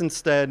 Let's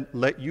instead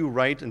let you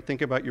write and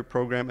think about your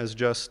program as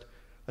just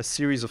a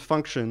series of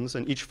functions,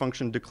 and each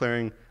function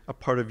declaring a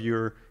part of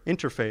your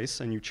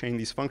interface, and you chain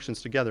these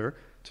functions together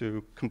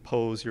to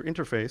compose your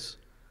interface.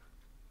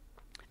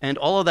 And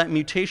all of that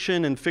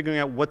mutation and figuring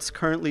out what's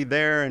currently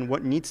there and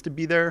what needs to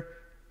be there,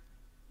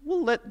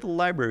 we'll let the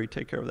library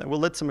take care of that. We'll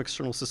let some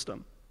external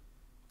system.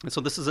 And so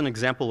this is an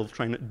example of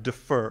trying to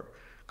defer,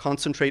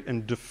 concentrate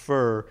and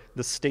defer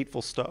the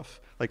stateful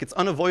stuff. Like, it's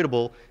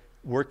unavoidable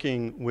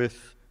working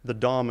with the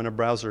DOM in a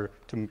browser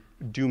to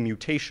do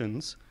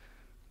mutations,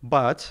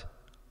 but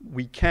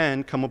we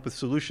can come up with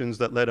solutions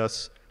that let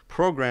us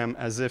program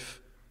as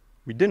if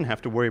we didn't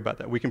have to worry about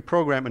that. We can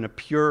program in a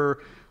pure,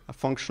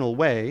 functional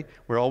way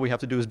where all we have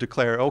to do is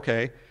declare,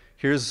 okay,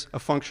 here's a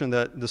function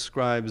that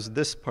describes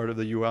this part of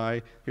the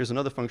UI, here's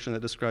another function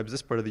that describes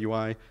this part of the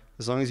UI.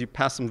 As long as you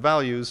pass some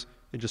values,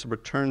 it just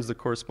returns the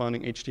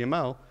corresponding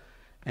HTML,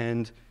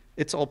 And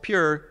it's all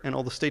pure, and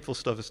all the stateful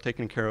stuff is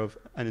taken care of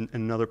in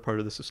another part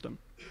of the system.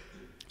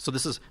 So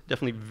this is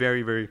definitely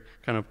very, very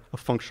kind of a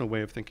functional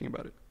way of thinking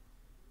about it.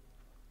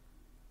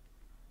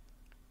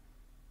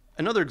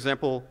 Another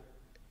example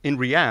in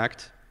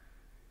React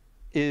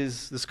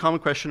is this common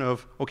question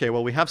of, okay,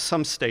 well, we have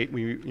some state.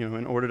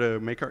 In order to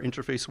make our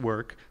interface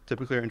work,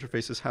 typically our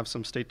interfaces have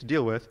some state to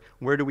deal with.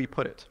 Where do we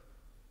put it?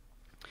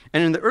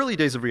 And in the early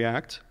days of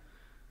React,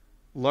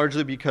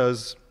 largely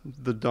because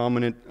the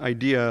dominant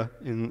idea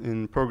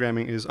in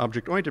programming is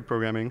object-oriented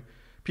programming,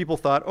 people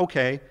thought,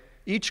 okay,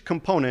 each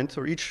component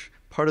or each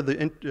part of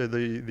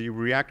the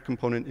React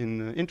component in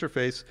the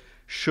interface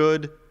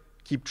should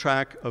keep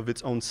track of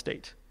its own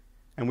state.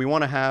 And we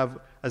want to have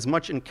as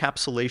much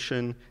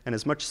encapsulation and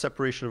as much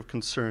separation of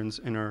concerns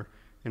in our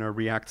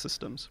React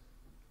systems.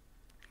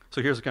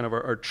 So here's kind of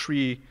our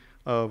tree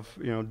of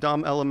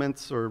DOM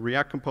elements or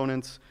React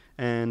components.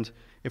 And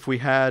if we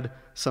had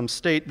some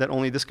state that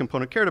only this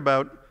component cared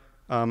about,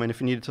 and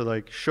if we needed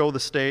to show the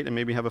state and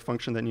maybe have a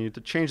function that needed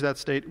to change that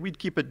state, we'd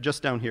keep it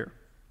just down here.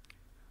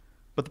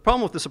 But the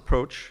problem with this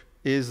approach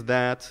is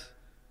that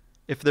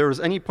if there was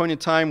any point in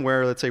time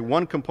where, let's say,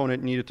 one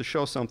component needed to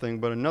show something,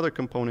 but another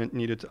component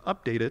needed to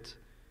update it,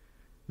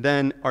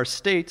 then our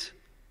state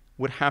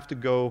would have to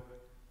go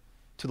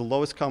to the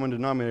lowest common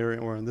denominator,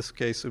 or in this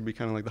case, it would be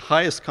kind of like the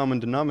highest common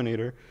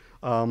denominator,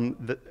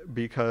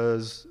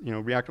 because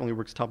React only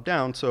works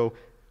top-down. So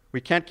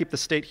we can't keep the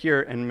state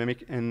here and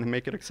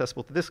make it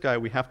accessible to this guy.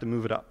 We have to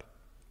move it up.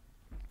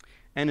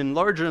 And in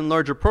larger and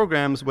larger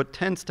programs, what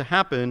tends to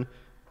happen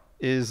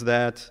is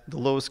that the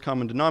lowest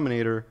common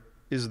denominator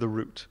is the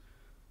root.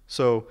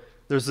 So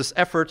there's this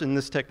effort in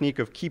this technique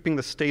of keeping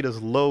the state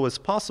as low as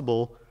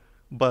possible,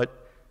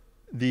 but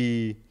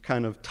the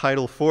kind of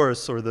tidal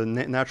force or the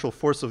natural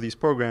force of these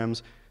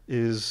programs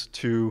is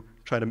to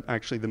try to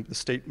actually, the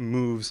state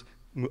moves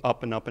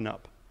up and up and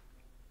up.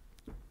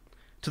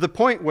 To the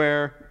point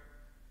where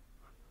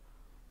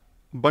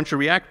a bunch of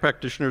React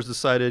practitioners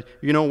decided,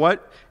 you know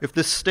what? If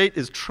this state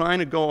is trying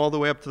to go all the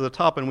way up to the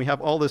top, and we have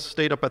all this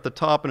state up at the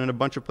top and in a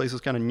bunch of places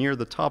kind of near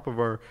the top of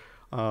our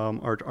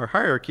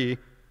hierarchy,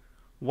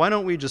 why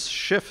don't we just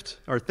shift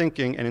our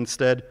thinking and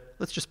instead,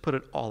 let's just put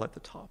it all at the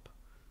top.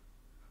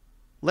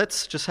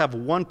 Let's just have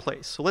one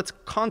place. So let's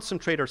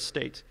concentrate our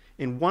state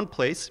in one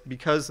place,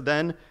 because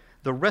then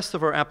the rest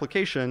of our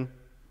application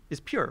is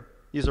pure.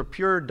 These are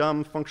pure,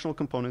 dumb functional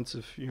components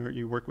if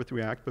you work with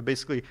React. But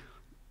basically,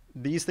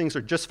 these things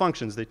are just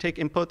functions. They take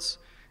inputs,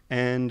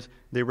 and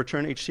they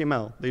return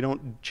HTML. They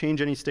don't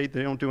change any state.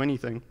 They don't do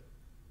anything.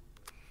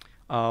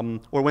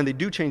 Or when they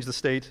do change the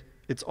state,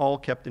 it's all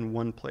kept in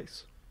one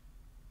place.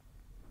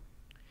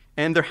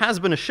 And there has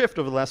been a shift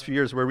over the last few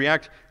years where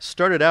React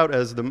started out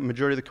as the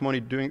majority of the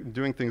community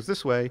doing things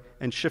this way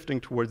and shifting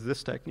towards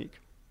this technique.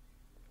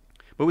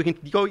 But we can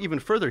go even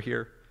further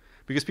here,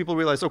 because people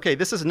realize, okay,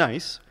 this is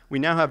nice. We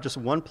now have just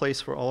one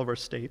place for all of our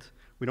state.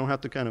 We don't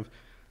have to kind of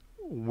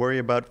worry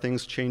about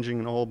things changing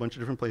in a bunch of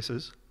different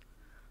places.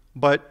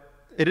 But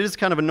it is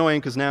kind of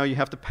annoying, because now you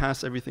have to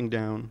pass everything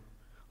down.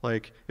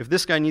 Like, if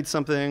this guy needs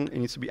something, it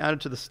needs to be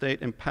added to the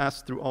state and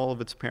passed through all of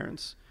its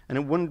parents. And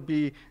it would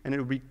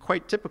be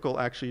quite typical,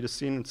 actually, to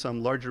see in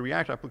some larger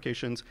React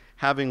applications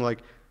having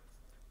like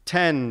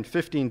 10,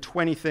 15,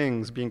 20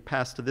 things being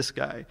passed to this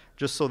guy,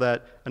 just so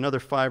that another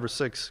 5 or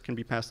 6 can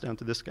be passed down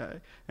to this guy,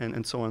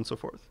 and so on and so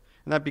forth.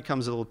 And that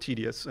becomes a little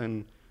tedious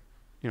and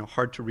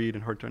hard to read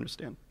and hard to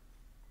understand.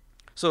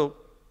 So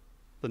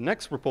the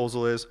next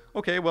proposal is,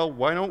 okay, well,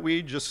 why don't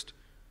we just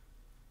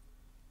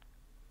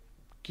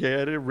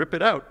rip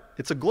it out?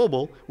 It's a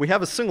global. We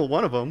have a single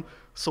one of them,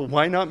 so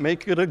why not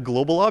make it a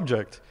global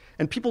object?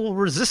 And people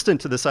were resistant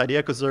to this idea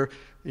because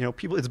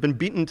it's been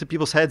beaten into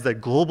people's heads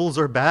that globals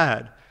are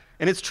bad.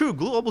 And it's true,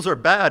 globals are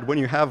bad when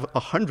you have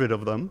 100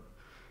 of them,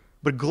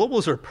 but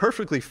globals are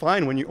perfectly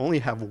fine when you only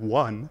have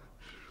one.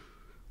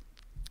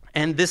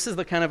 And this is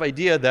the kind of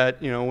idea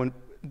that when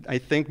I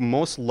think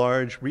most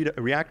large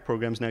React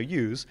programs now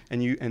use,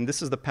 and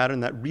this is the pattern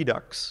that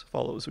Redux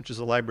follows, which is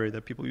a library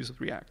that people use with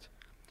React.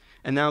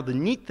 And now the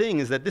neat thing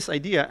is that this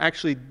idea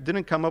actually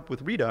didn't come up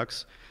with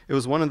Redux. It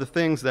was one of the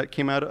things that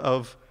came out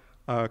of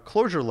a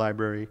Clojure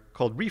library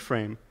called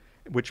Reframe,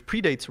 which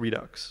predates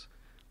Redux.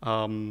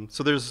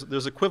 So there's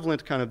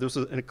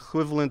an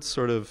equivalent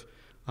sort of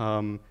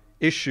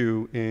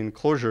issue in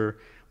Clojure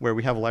where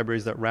we have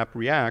libraries that wrap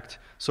React.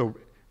 So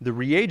the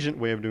reagent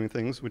way of doing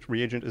things, which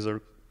reagent is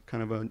a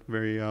kind of a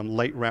very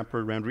light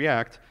wrapper around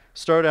React,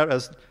 started out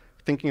as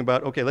thinking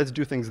about, okay, let's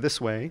do things this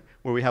way,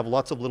 where we have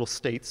lots of little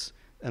states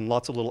and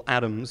lots of little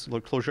atoms, little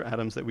Clojure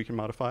atoms that we can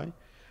modify.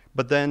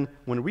 But then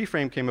when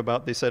Reframe came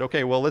about, they said,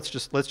 okay, well, let's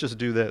just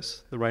do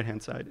this, the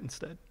right-hand side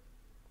instead.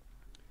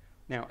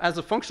 Now, as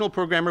a functional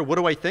programmer, what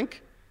do I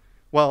think?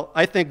 Well,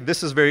 I think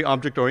this is very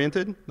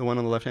object-oriented, the one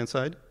on the left-hand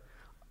side.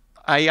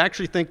 I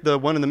actually think the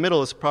one in the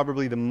middle is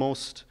probably the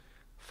most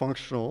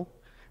functional,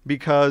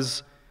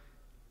 because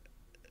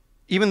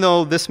even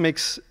though this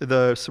makes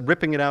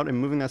ripping it out and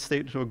moving that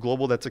state to a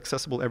global that's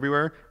accessible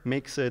everywhere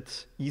makes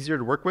it easier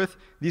to work with,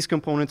 these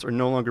components are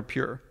no longer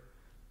pure.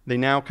 they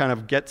now kind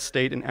of get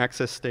state and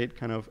access state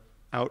kind of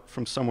out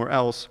from somewhere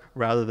else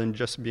rather than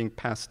just being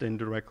passed in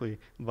directly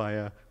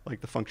via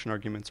like the function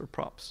arguments or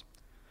props.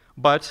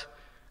 But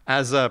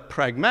as a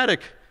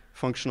pragmatic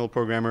functional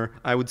programmer,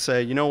 I would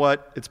say, you know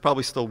what, it's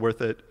probably still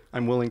worth it.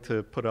 I'm willing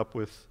to put up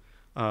with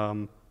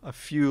a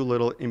few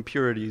little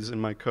impurities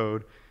in my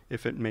code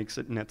if it makes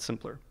it net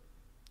simpler.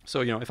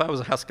 So, you know, if I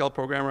was a Haskell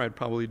programmer, I'd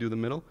probably do the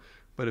middle.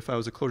 But if I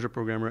was a Clojure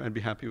programmer, I'd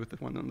be happy with the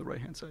one on the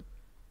right-hand side.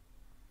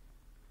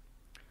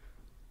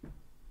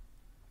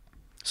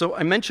 So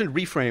I mentioned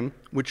Reframe,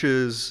 which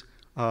is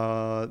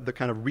the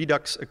kind of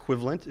Redux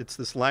equivalent. It's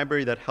this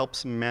library that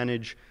helps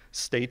manage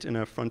state in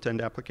a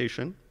front-end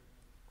application.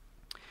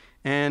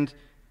 And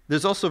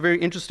there's also a very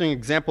interesting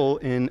example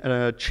in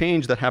a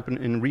change that happened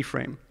in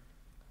Reframe.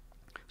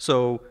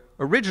 So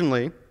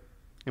originally,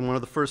 in one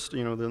of the first,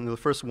 you know, the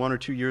first 1 or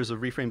 2 years of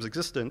Reframe's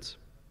existence,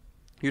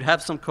 you'd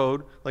have some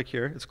code, like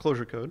here. It's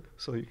Clojure code,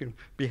 so you can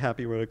be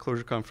happy we're at a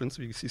Clojure conference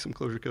if you can see some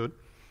Clojure code.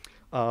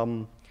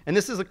 And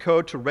this is a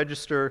code to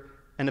register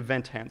an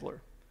event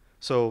handler.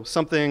 So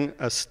something,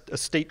 a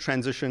state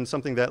transition,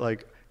 something that,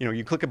 like, you know,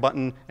 you click a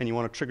button and you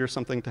want to trigger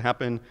something to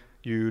happen,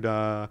 you'd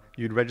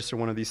register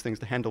one of these things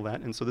to handle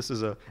that. And so this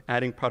is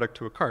adding product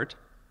to a cart.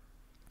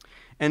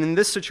 And in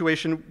this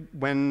situation,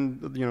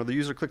 when, you know, the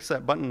user clicks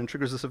that button and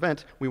triggers this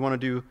event, we want to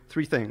do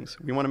 3 things.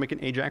 We want to make an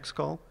AJAX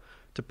call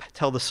to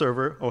tell the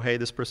server, oh, hey,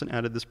 this person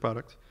added this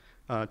product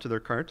to their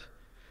cart.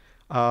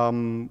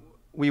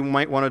 We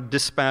might want to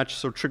dispatch,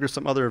 so trigger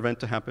some other event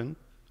to happen.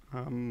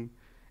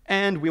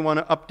 And we want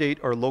to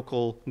update our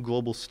local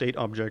global state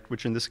object,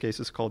 which in this case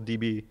is called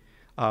DB,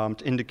 to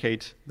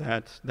indicate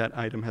that that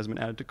item has been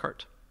added to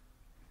cart.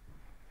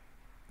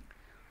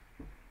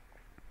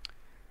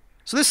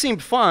 So this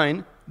seemed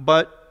fine,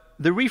 but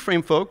the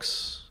Reframe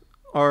folks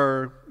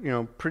are, you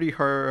know, pretty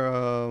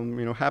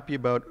happy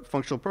about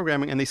functional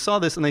programming, and they saw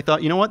this and they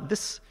thought, you know what,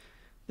 this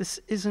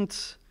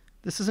isn't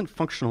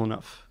functional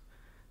enough.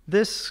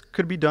 This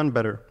could be done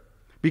better,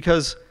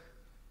 because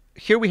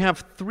here we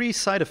have 3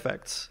 side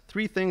effects,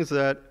 3 things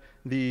that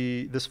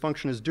this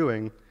function is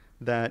doing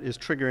that is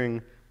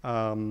triggering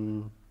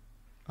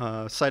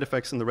side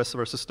effects in the rest of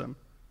our system.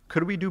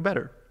 Could we do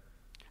better?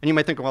 And you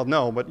might think, well,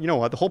 no, but you know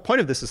what? The whole point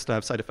of this is to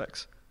have side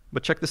effects.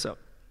 But check this out.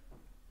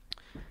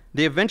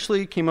 They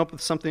eventually came up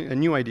with a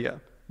new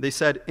idea. They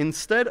said,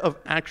 instead of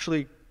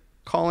actually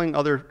calling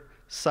other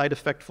side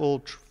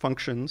effectful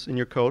functions in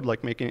your code,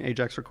 like making an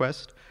AJAX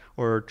request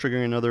or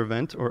triggering another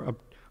event or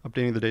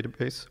updating the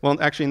database.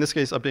 Well, actually, in this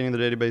case, updating the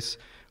database,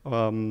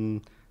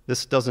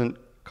 this doesn't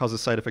cause a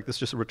side effect. This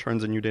just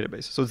returns a new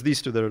database. So it's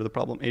these 2 that are the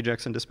problem,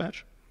 AJAX and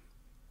dispatch.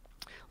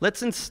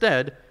 Let's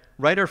instead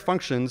write our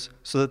functions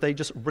so that they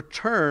just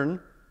return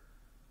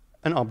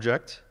an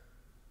object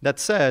that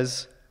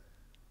says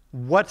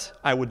what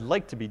I would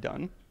like to be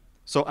done.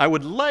 So I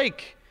would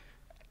like,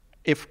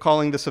 if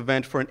calling this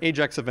event, for an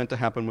AJAX event to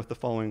happen with the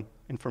following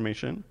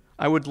information.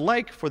 I would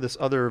like for this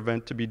other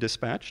event to be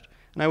dispatched.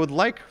 And I would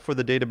like for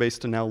the database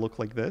to now look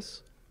like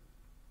this.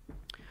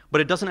 But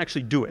it doesn't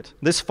actually do it.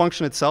 This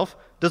function itself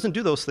doesn't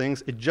do those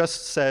things. It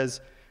just says,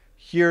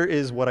 here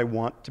is what I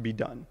want to be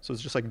done. So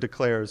it's just like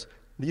declares,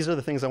 these are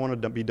the things I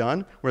want to be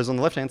done, whereas on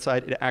the left-hand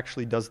side, it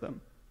actually does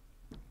them.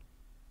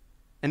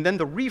 And then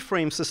the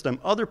Reframe system,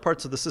 other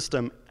parts of the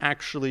system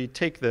actually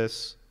take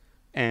this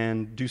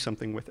and do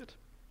something with it.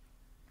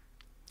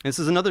 And this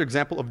is another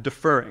example of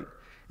deferring.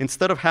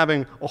 Instead of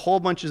having a whole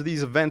bunch of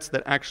these events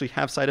that actually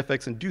have side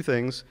effects and do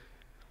things,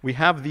 we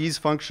have these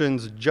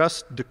functions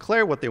just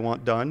declare what they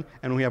want done,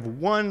 and we have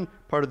one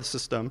part of the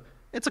system.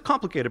 It's a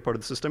complicated part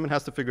of the system. It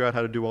has to figure out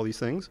how to do all these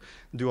things,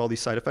 do all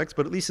these side effects,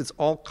 but at least it's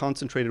all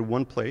concentrated in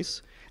one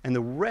place, and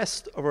the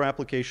rest of our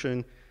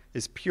application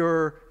is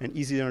pure and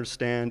easy to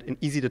understand and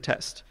easy to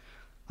test.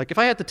 Like if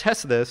I had to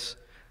test this,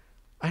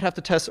 I'd have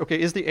to test, okay,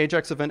 is the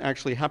AJAX event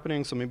actually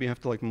happening? So maybe I have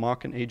to like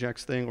mock an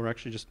AJAX thing or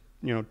actually just,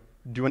 you know,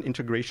 do an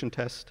integration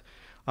test.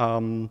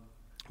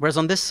 Whereas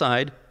on this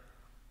side,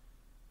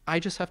 I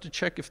just have to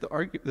check if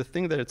the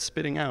thing that it's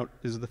spitting out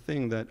is the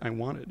thing that I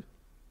wanted.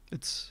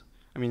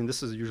 I mean,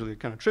 this is usually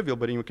kind of trivial,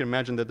 but you can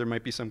imagine that there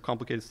might be some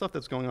complicated stuff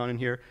that's going on in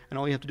here, and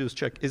all you have to do is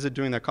check, is it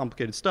doing that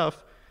complicated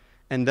stuff?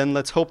 And then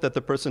let's hope that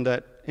the person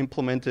that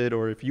implemented,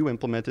 or if you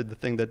implemented the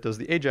thing that does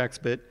the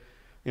AJAX bit,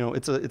 you know,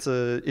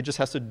 it just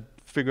has to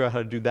figure out how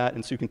to do that,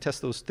 and so you can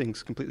test those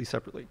things completely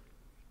separately.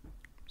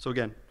 So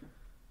again,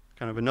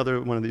 kind of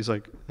another one of these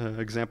like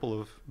example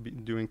of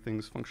doing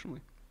things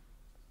functionally.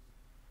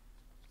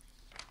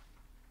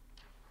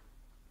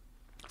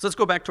 So let's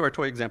go back to our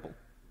toy example.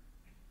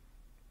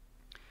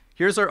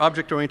 Here's our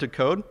object-oriented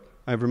code.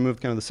 I've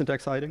removed kind of the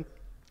syntax hiding.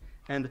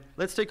 And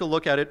let's take a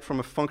look at it from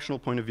a functional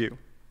point of view.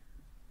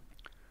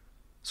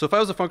 So if I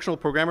was a functional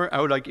programmer, I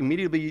would like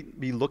immediately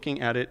be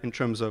looking at it in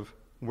terms of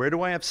where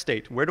do I have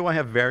state? Where do I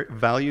have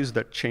values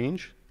that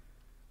change?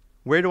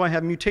 Where do I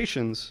have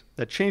mutations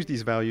that change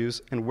these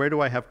values? And where do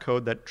I have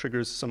code that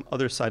triggers some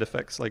other side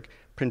effects like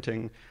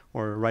printing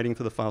or writing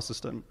to the file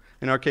system?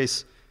 In our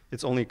case,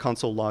 it's only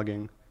console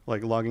logging,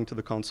 like logging to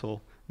the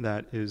console,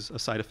 that is a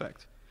side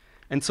effect.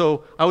 And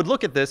so I would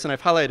look at this, and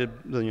I've highlighted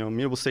the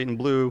mutable state in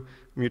blue,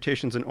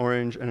 mutations in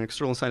orange, and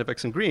external side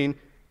effects in green.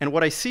 And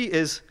what I see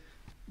is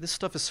this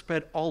stuff is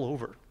spread all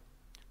over.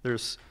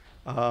 There's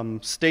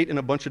state in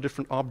a bunch of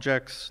different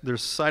objects.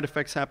 There's side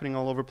effects happening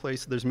all over the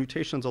place. There's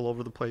mutations all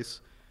over the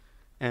place.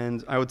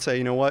 And I would say,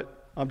 you know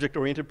what?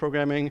 Object-oriented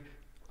programming,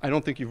 I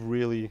don't think you've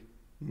really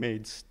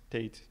made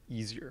state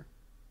easier.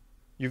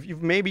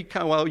 You've maybe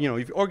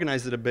you've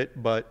organized it a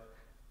bit, but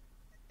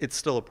it's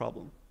still a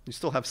problem. You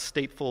still have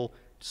stateful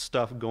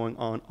stuff going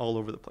on all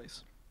over the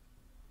place.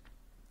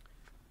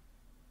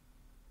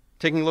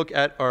 Taking a look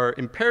at our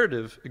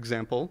imperative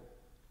example,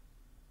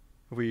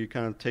 if we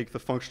kind of take the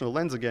functional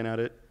lens again at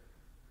it,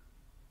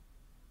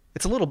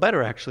 it's a little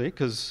better actually,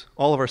 because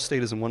all of our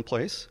state is in one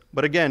place.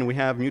 But again, we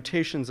have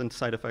mutations and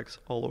side effects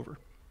all over.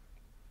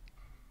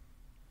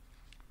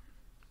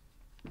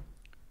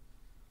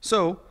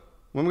 So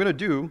what I'm going to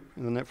do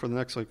for the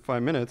next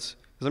 5 minutes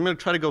is I'm going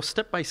to try to go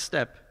step by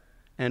step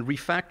and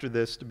refactor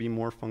this to be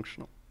more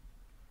functional.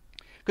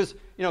 Because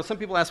some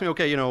people ask me,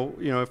 okay,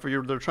 if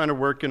they're trying to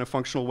work in a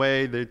functional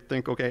way, they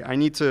think, okay, I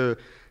need to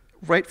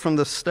right from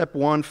the step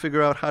one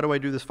figure out how do I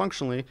do this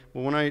functionally.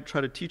 Well, when I try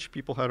to teach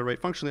people how to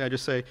write functionally, I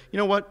just say, you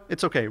know what,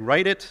 it's okay,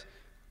 write it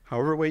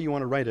however way you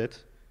want to write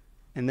it,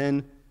 and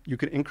then you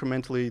can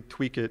incrementally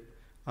tweak it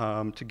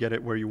to get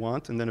it where you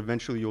want, and then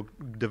eventually you'll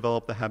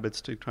develop the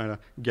habits to try to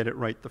get it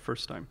right the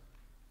first time.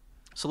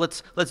 So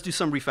let's do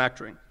some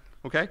refactoring.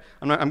 Okay?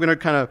 I'm going to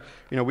kind of,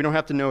 we don't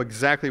have to know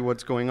exactly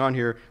what's going on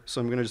here,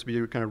 so I'm going to just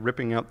be kind of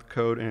ripping out the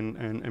code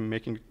and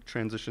making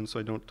transitions so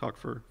I don't talk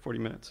for 40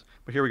 minutes.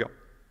 But here we go.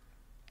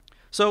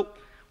 So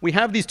we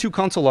have these two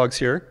console logs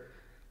here,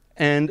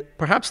 and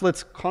perhaps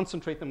let's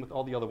concentrate them with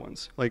all the other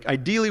ones. Like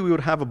ideally, we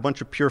would have a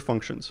bunch of pure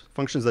functions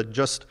that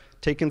just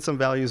take in some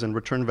values and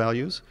return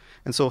values.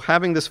 And so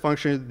having this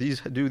function,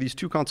 do these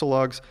two console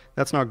logs,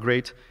 that's not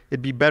great.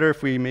 It'd be better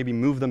if we maybe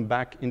move them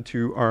back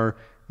into our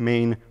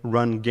main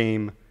run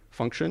game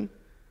function.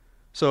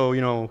 So,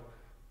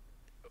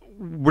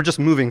 we're just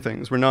moving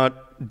things. We're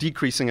not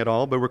decreasing at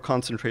all, but we're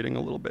concentrating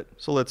a little bit.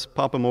 So let's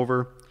pop them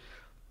over.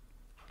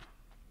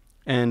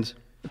 And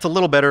it's a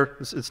little better.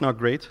 It's not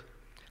great.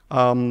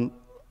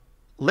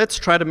 Let's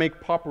try to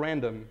make pop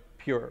random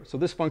pure. So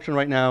this function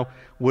right now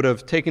would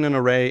have taken an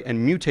array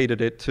and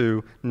mutated it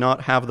to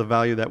not have the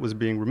value that was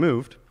being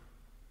removed.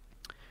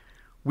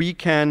 We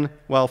can,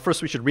 well,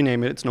 first we should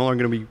rename it. It's no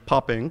longer going to be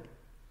popping.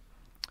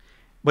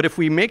 But if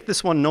we make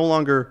this one no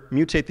longer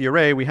mutate the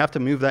array, we have to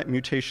move that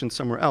mutation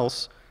somewhere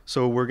else.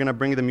 So we're going to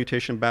bring the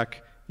mutation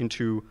back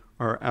into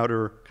our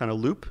outer kind of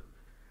loop.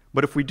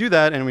 But if we do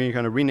that and we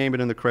kind of rename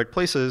it in the correct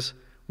places,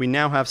 we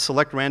now have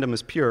select random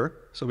as pure.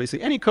 So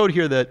basically any code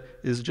here that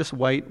is just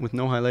white with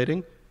no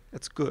highlighting,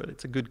 that's good.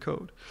 It's a good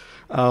code.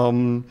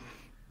 And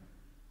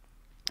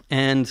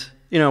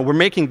we're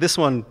making this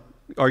one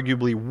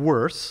arguably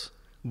worse,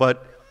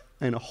 but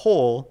in a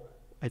whole,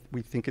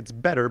 we think it's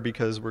better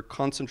because we're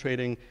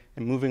concentrating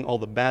and moving all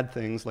the bad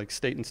things like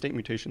state and state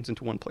mutations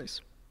into one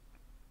place.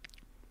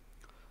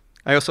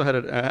 I also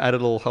added a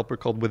little helper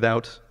called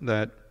without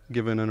that,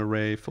 given an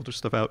array, filter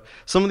stuff out.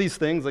 Some of these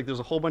things, like there's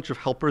a whole bunch of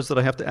helpers that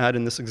I have to add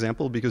in this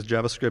example because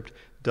JavaScript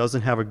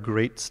doesn't have a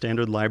great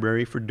standard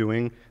library for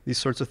doing these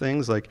sorts of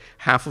things. Like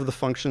half of the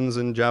functions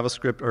in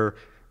JavaScript are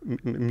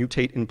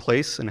mutate in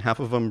place and half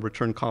of them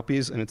return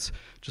copies, and it's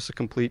just a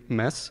complete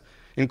mess.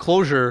 In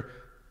Clojure,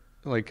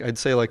 I'd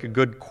say a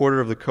good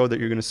quarter of the code that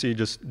you're going to see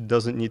just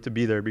doesn't need to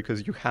be there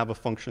because you have a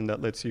function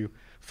that lets you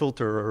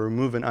filter or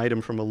remove an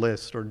item from a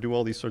list or do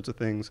all these sorts of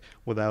things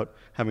without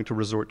having to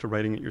resort to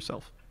writing it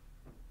yourself.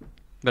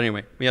 But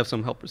anyway, we have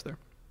some helpers there.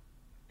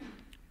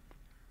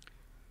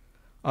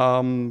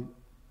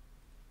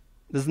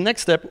 This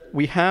next step,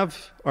 we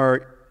have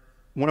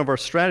one of our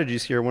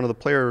strategies here, one of the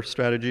player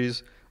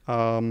strategies,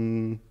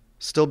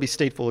 still be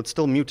stateful. It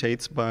still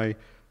mutates by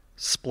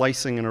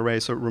splicing an array,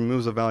 so it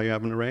removes a value out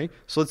of an array.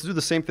 So let's do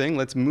the same thing.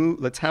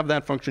 Let's have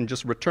that function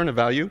just return a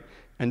value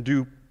and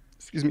do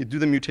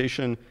the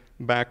mutation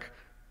back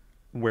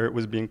where it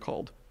was being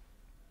called.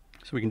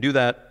 So we can do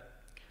that,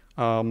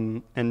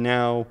 and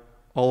now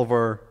all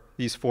of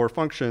these four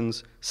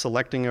functions,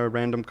 selecting a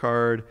random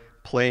card,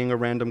 playing a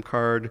random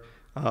card,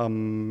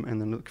 and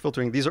then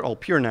filtering, these are all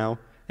pure now,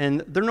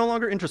 and they're no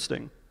longer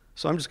interesting.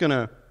 So I'm just going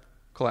to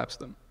collapse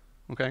them,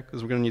 okay?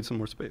 Because we're going to need some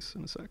more space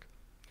in a sec.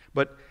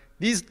 But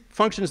these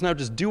functions now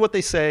just do what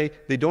they say.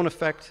 They don't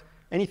affect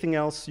anything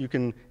else. If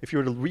you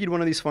were to read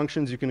one of these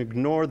functions, you can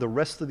ignore the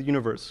rest of the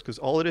universe, because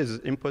all it is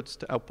inputs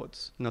to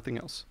outputs, nothing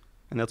else.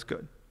 And that's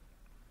good.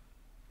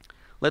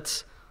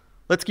 Let's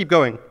keep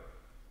going.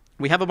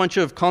 We have a bunch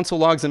of console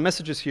logs and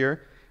messages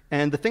here.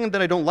 And the thing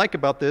that I don't like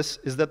about this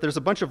is that there's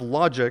a bunch of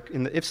logic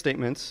in the if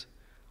statements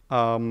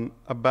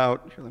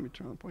about, here, let me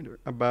turn on the pointer,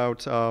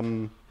 about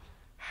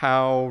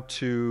how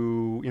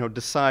to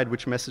decide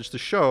which message to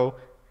show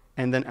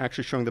and then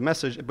actually showing the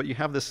message. But you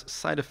have this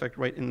side effect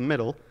right in the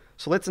middle.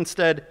 So let's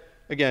instead,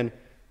 again,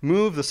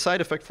 move the side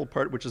effectful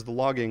part, which is the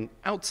logging,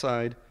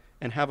 outside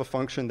and have a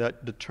function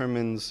that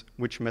determines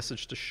which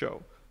message to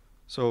show.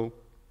 So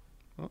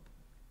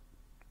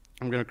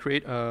I'm going to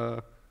create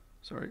a,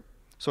 sorry.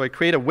 So I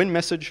create a win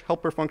message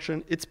helper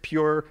function. It's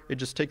pure. It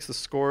just takes the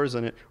scores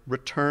and it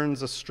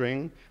returns a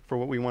string for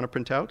what we want to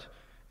print out.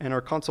 And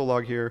our console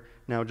log here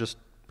now just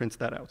prints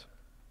that out.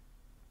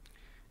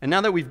 And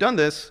now that we've done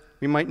this,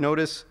 we might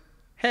notice,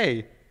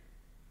 hey,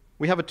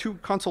 we have two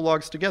console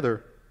logs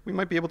together. We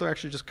might be able to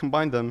actually just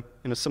combine them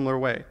in a similar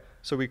way.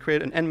 So we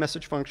create an end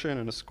message function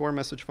and a score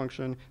message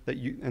function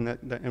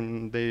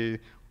the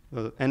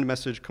end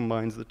message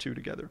combines the two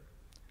together.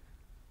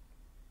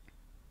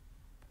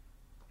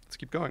 Let's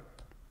keep going.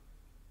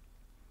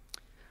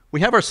 We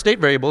have our state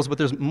variables, but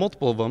there's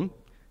multiple of them,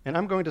 and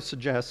I'm going to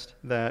suggest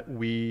that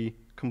we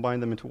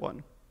combine them into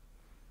one.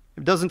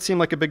 It doesn't seem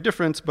like a big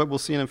difference, but we'll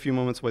see in a few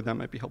moments why that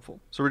might be helpful.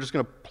 So we're just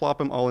going to plop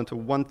them all into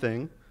one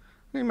thing.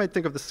 You might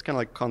think of this as kind of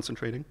like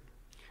concentrating.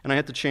 And I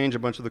had to change a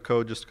bunch of the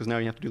code just because now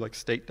you have to do like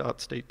state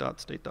dot, state dot,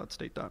 state dot,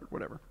 state dot, or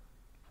whatever.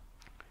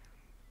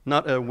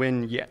 Not a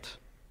win yet.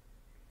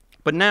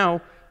 But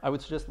now I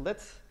would suggest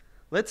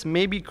let's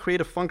maybe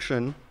create a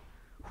function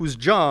whose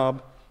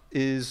job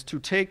is to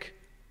take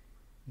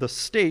the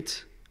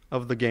state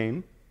of the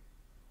game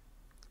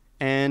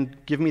and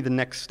give me the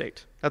next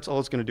state. That's all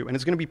it's going to do. And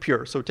it's going to be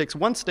pure. So it takes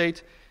one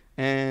state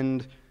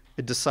and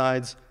it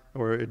decides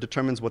or it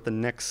determines what the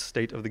next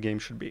state of the game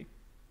should be.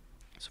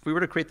 So if we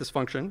were to create this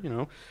function,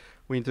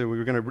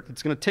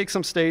 it's going to take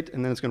some state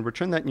and then it's going to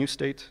return that new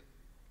state.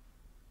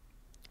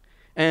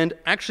 And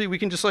actually we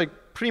can just like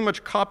pretty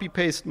much copy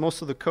paste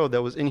most of the code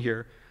that was in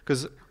here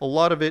because a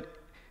lot of it,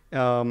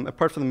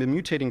 apart from the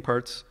mutating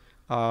parts,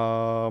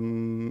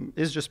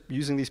 is just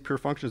using these pure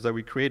functions that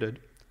we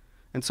created.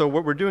 And so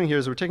what we're doing here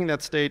is we're taking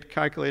that state,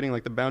 calculating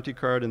like the bounty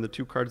card and the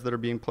two cards that are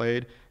being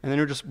played, and then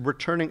we're just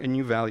returning a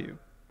new value.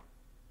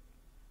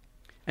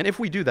 And if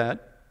we do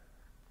that,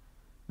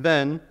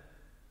 then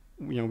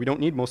we don't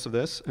need most of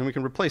this, and we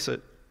can replace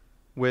it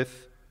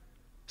with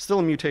still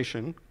a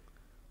mutation,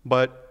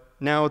 but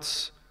now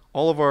it's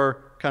all of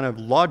our kind of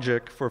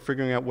logic for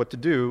figuring out what to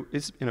do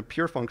is in a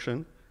pure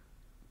function.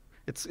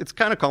 It's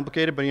kind of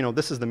complicated, but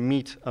this is the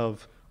meat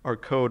of our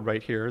code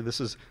right here.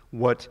 This is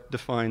what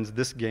defines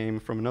this game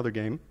from another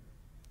game.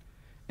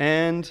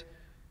 And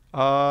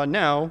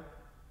now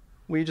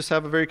we just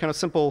have a very kind of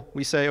simple,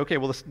 we say, okay,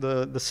 well,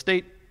 the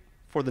state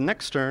for the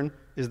next turn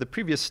is the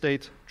previous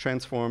state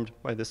transformed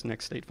by this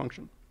next state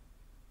function.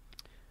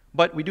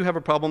 But we do have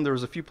a problem. There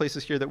was a few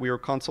places here that we were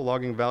console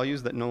logging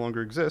values that no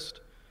longer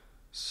exist.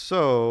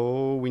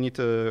 So we need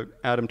to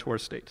add them to our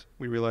state.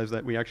 We realized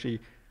that we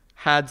actually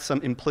had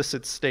some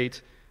implicit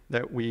state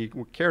that we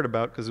cared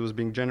about because it was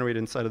being generated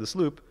inside of this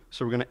loop.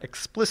 So we're going to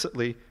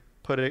explicitly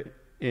put it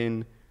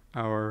in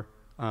our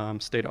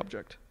state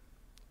object.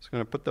 So we're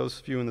going to put those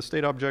few in the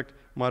state object,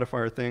 modify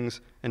our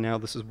things, and now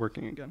this is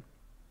working again.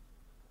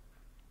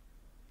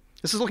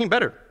 This is looking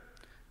better.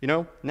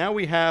 Now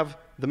we have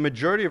the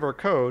majority of our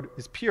code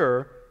is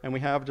pure, and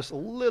we have just a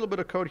little bit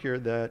of code here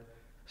that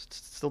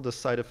still does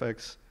side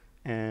effects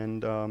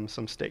and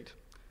some state.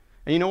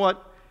 And you know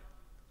what?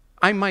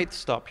 I might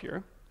stop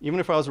here. Even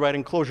if I was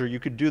writing Clojure, you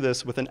could do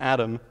this with an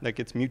atom that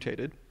gets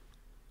mutated.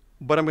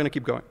 But I'm going to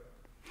keep going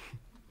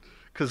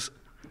because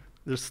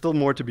there's still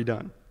more to be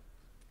done.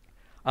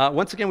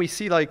 Once again, we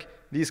see like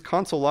these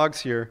console logs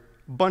here,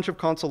 a bunch of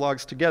console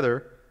logs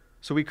together.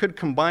 So we could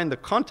combine the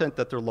content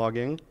that they're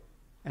logging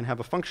and have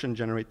a function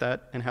generate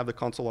that and have the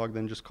console log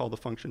then just call the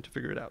function to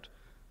figure it out.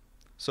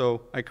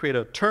 So I create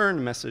a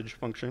turn message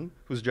function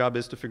whose job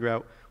is to figure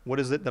out what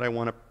is it that I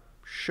want to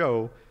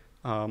show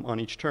on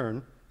each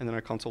turn, and then I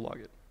console log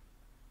it.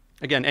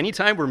 Again,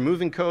 anytime we're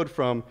moving code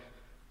from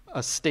a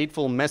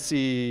stateful,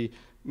 messy,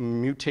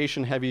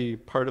 mutation-heavy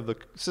part of the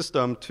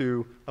system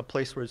to a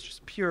place where it's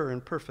just pure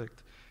and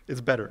perfect,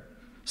 it's better.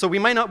 So we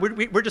might not,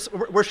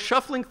 we're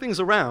shuffling things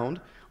around,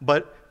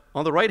 but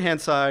on the right-hand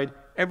side,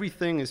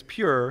 everything is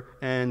pure,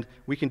 and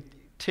we can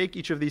take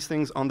each of these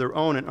things on their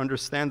own and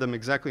understand them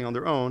exactly on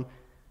their own,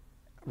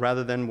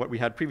 rather than what we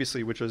had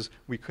previously, which is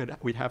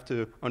we'd have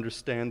to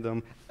understand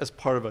them as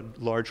part of a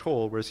large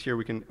whole, whereas here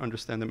we can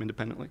understand them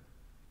independently.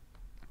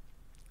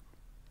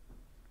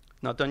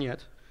 Not done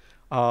yet.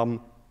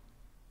 I'm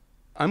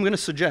going to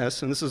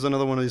suggest, and this is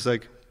another one of these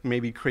like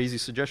maybe crazy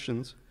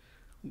suggestions,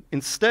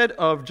 instead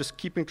of just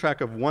keeping track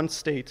of one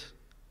state,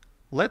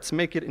 let's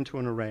make it into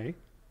an array.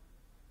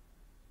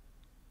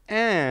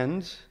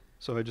 And,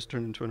 so I just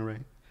turned it into an array.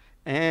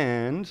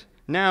 And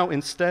now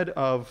instead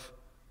of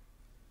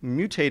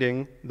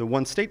mutating the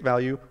one state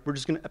value, we're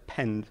just going to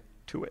append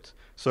to it.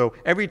 So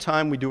every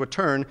time we do a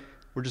turn,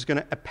 we're just going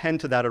to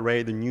append to that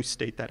array the new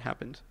state that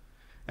happened.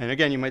 And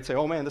again, you might say,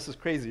 oh man, this is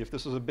crazy. If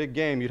this was a big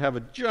game, you'd have a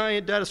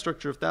giant data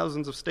structure of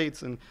thousands of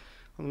states and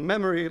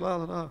memory, la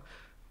la la.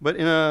 But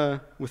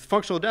with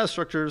functional data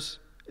structures,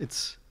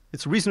 it's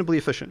reasonably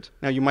efficient.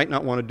 Now, you might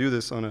not want to do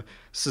this on a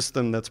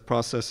system that's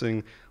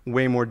processing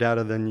way more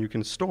data than you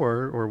can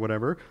store or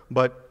whatever,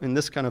 but in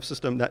this kind of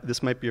system,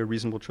 this might be a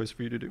reasonable choice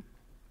for you to do.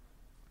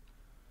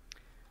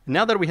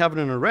 Now that we have it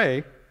in an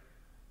array,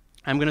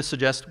 I'm going to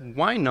suggest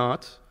why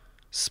not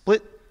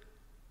split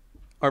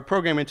our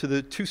program into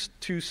the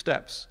two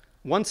steps.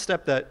 one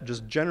step that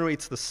just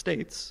generates the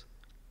states,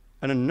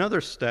 and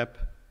another step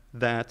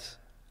that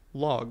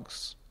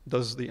logs,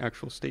 does the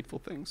actual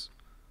stateful things.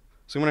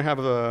 So I'm going to have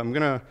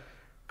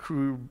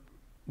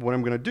what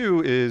I'm going to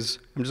do is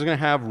I'm just going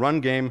to have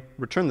run game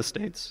return the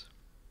states.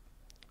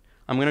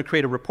 I'm going to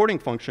create a reporting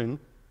function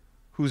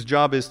whose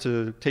job is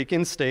to take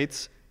in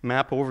states,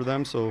 map over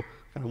them, so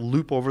kind of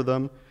loop over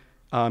them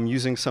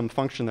using some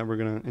function that we're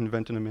going to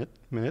invent in a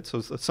minute. So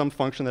it's some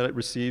function that it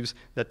receives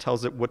that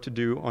tells it what to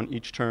do on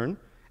each turn,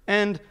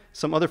 and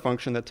some other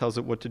function that tells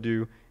it what to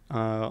do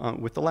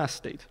with the last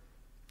state.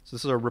 So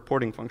this is our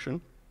reporting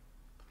function.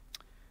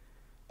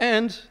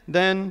 And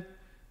then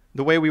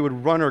the way we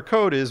would run our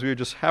code is we would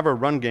just have our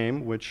run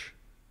game, which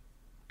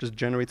just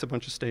generates a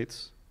bunch of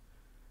states.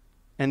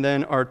 And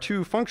then our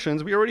two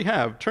functions we already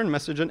have, turn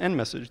message and end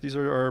message. These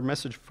are our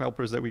message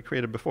helpers that we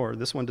created before.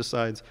 This one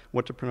decides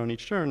what to print on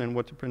each turn and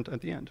what to print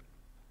at the end.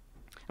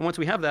 And once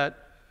we have that,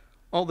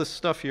 all this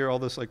stuff here, all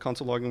this like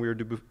console logging we were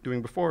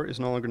doing before is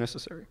no longer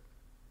necessary.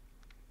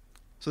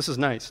 So this is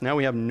nice. Now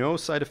we have no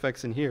side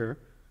effects in here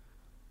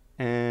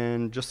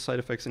and just side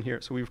effects in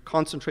here. So we've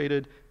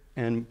concentrated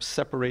and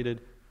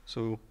separated,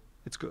 so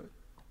it's good.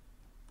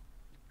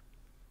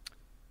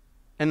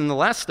 And then the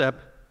last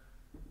step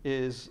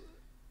is,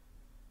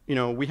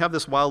 we have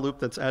this while loop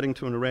that's adding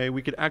to an array.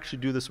 We could actually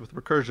do this with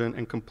recursion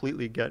and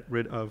completely get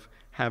rid of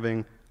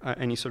having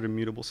any sort of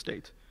mutable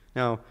state.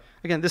 Now,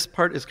 again, this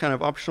part is kind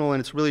of optional, and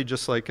it's really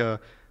just like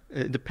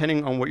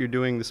depending on what you're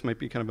doing, this might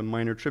be kind of a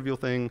minor trivial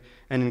thing.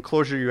 And in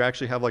Clojure, you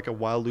actually have like a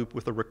while loop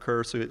with a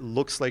recur, so it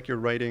looks like you're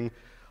writing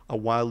a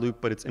while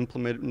loop, but it's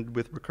implemented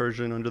with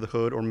recursion under the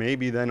hood, or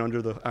maybe then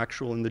under the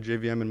actual in the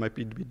JVM, and might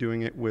be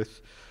doing it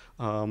with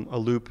a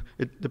loop.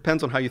 It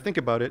depends on how you think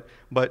about it,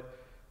 but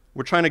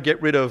we're trying to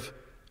get rid of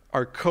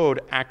our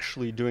code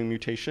actually doing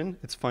mutation.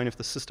 It's fine if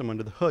the system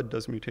under the hood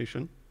does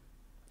mutation.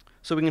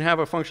 So we can have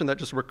a function that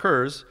just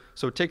recurs.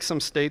 So it takes some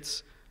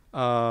states,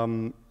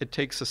 it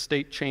takes a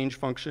state change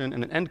function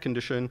and an end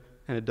condition,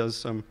 and it does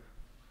some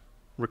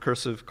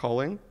recursive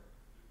calling.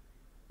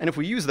 And if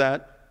we use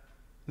that,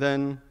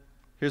 then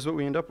here's what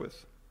we end up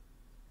with.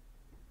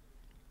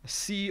 A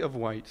sea of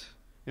white.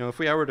 If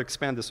I were to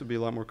expand this, it would be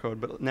a lot more code.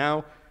 But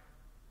now,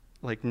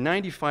 like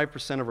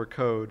 95% of our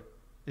code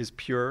is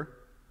pure.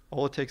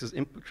 All it takes is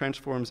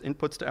transforms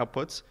inputs to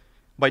outputs.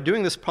 By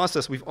doing this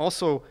process, we've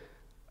also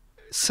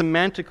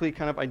semantically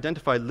kind of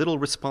identified little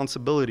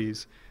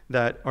responsibilities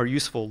that are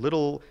useful,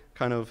 little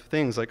kind of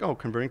things like,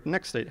 converting to the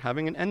next state,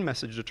 having an end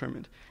message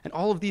determined. And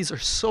all of these are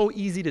so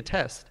easy to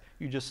test.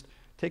 You just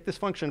take this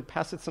function,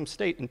 pass it some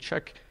state, and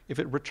check if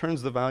it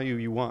returns the value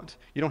you want.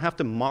 You don't have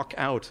to mock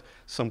out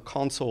some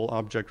console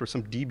object or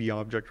some DB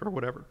object or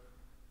whatever.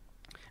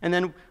 And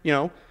then,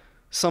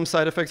 some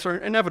side effects are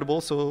inevitable,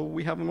 so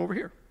we have them over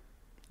here,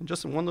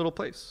 just in one little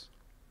place.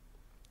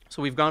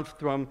 So we've gone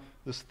from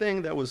this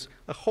thing that was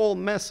a whole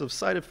mess of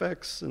side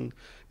effects and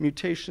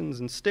mutations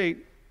and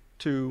state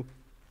to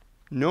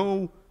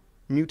no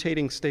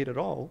mutating state at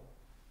all,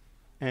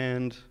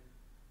 and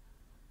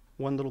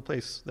one little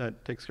place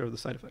that takes care of the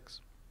side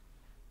effects.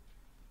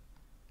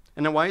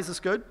 And now why is this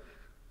good?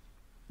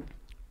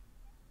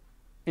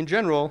 In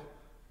general,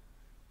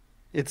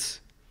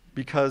 it's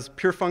because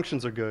pure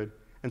functions are good,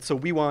 and so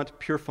we want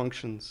pure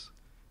functions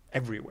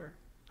everywhere.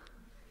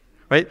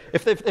 Right?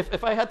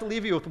 If I had to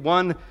leave you with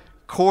one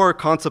core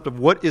concept of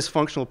what is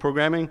functional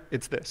programming,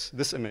 it's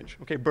this image.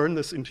 Okay, burn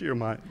this into your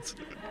minds.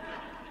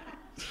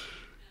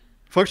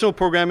 Functional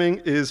programming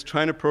is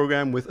trying to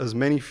program with as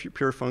many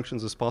pure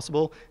functions as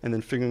possible and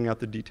then figuring out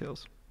the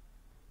details.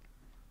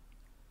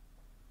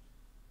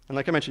 And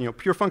like I mentioned,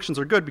 pure functions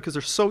are good because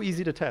they're so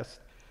easy to test.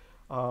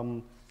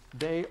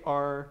 They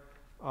are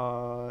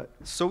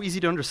so easy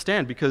to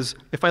understand because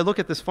if I look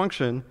at this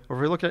function, or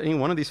if I look at any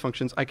one of these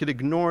functions, I could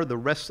ignore the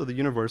rest of the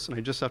universe, and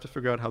I just have to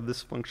figure out how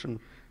this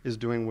function is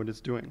doing what it's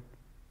doing.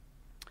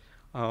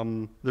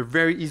 They're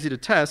very easy to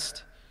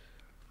test.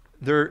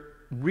 They're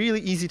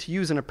really easy to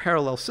use in a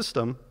parallel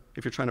system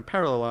if you're trying to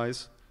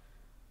parallelize.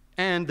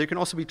 And they can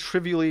also be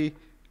trivially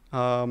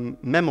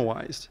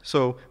memoized.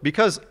 So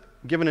because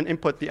given an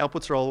input, the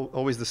outputs are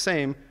always the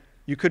same,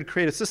 you could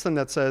create a system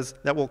that says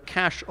that will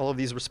cache all of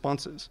these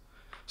responses.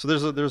 So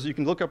you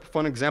can look up a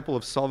fun example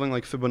of solving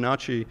like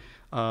Fibonacci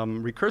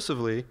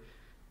recursively,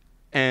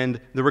 and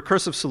the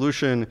recursive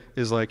solution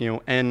is like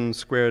n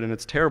squared, and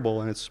it's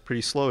terrible, and it's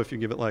pretty slow if you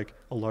give it like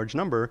a large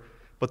number.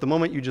 But the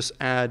moment you just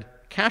add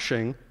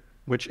caching,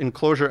 which in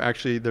Clojure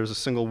actually there's a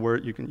single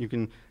word, you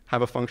can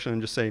have a function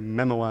and just say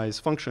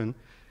memoize function,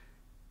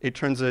 it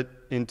turns it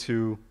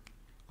into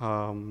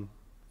kind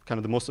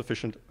of the most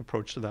efficient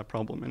approach to that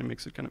problem, and it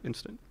makes it kind of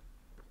instant.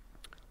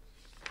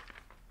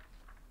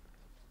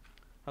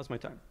 How's my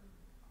time?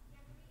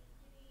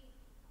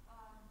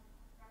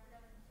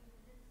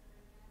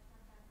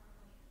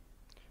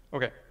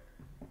 Okay.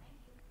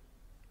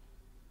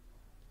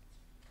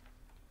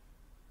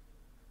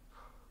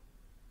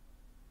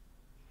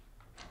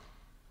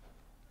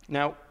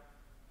 Now,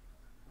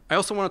 I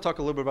also want to talk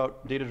a little bit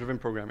about data-driven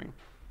programming.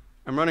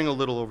 I'm running a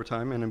little over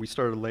time, and we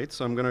started late,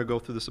 so I'm going to go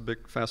through this a bit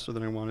faster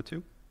than I wanted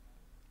to.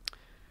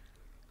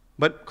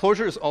 But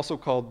Clojure is also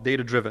called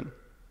data-driven.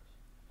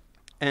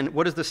 And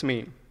what does this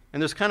mean?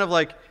 And there's kind of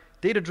like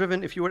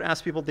data-driven, if you were to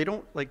ask people, they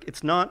don't, like,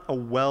 it's not a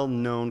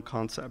well-known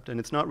concept, and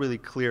it's not really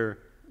clear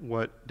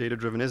what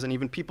data-driven is, and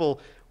even people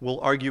will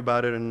argue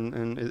about it,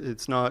 and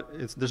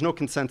there's no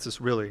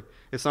consensus, really.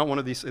 It's not one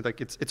of these,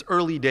 like, it's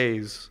early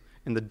days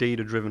in the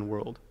data-driven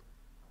world.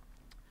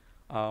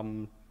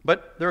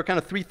 But there are kind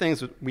of three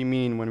things that we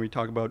mean when we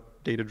talk about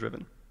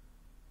data-driven.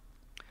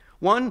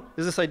 One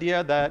is this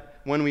idea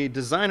that when we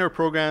design our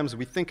programs,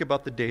 we think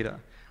about the data.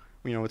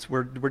 You know,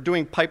 we're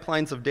doing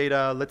pipelines of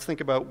data. Let's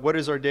think about what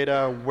is our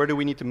data, where do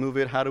we need to move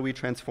it, how do we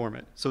transform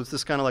it? So it's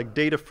this kind of like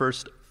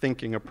data-first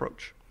thinking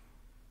approach.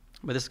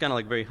 But this is kind of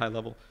like very high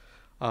level.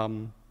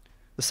 The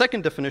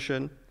second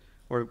definition,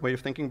 or way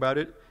of thinking about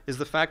it, is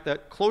the fact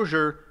that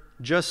Clojure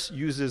just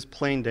uses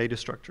plain data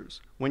structures.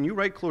 When you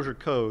write Clojure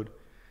code,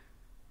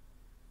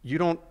 you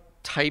don't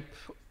type,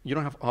 you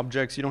don't have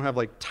objects, you don't have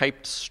like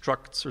typed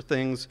structs or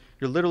things.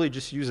 You're literally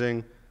just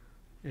using,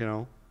 you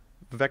know,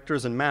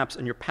 vectors and maps,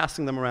 and you're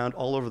passing them around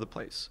all over the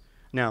place.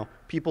 Now,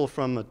 people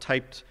from a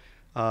typed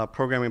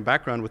programming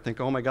background would think,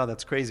 oh my God,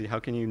 that's crazy. How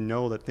can you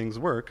know that things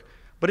work?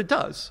 But it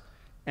does.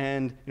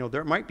 And you know,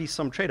 there might be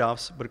some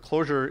trade-offs, but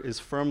Clojure is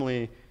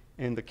firmly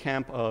in the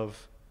camp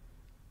of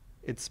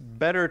it's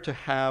better to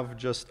have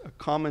just a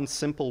common,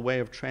 simple way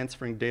of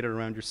transferring data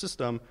around your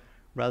system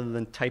rather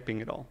than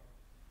typing it all.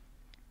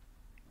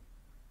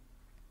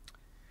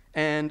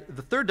 And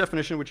the third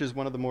definition, which is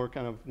one of the more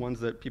kind of ones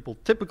that people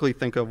typically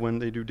think of when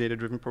they do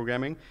data-driven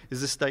programming,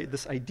 is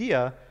this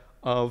idea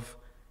of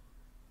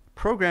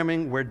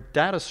programming where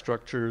data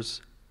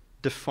structures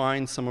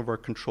define some of our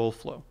control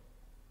flow.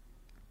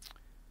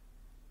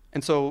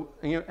 And so,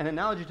 you know, an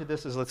analogy to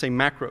this is, let's say,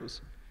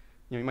 macros.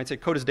 You know, you might say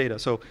code is data.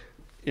 So,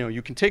 you know,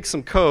 you can take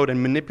some code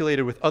and manipulate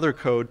it with other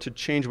code to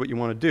change what you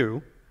want to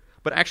do.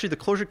 But actually, the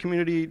Clojure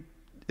community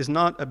is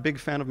not a big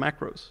fan of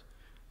macros.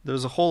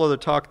 There's a whole other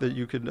talk that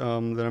you could that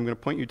I'm going to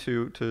point you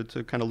to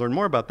kind of learn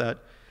more about that.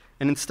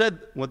 And instead,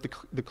 what the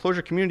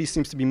Clojure community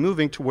seems to be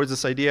moving towards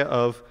this idea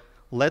of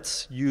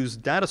let's use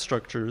data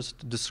structures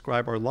to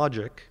describe our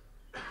logic,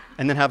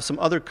 and then have some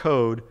other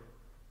code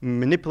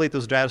manipulate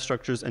those data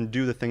structures and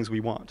do the things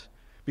we want.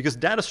 Because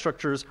data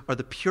structures are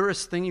the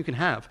purest thing you can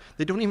have.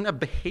 They don't even have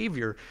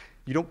behavior.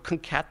 You don't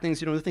concat things,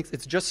 you don't do things.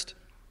 It's just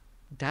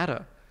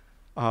data.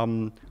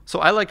 So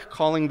I like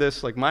calling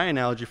this, like my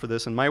analogy for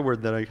this, and my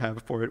word that I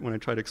have for it when I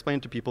try to explain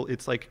it to people,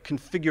 it's like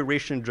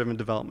configuration-driven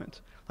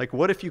development. Like,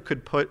 what if you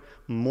could put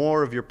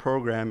more of your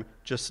program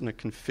just in a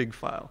config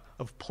file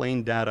of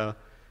plain data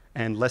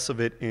and less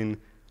of it in,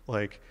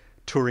 like,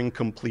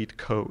 Turing-complete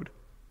code?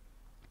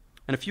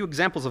 And a few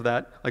examples of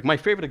that, like my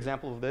favorite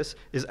example of this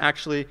is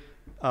actually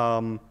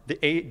the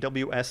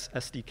AWS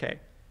SDK.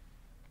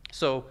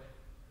 So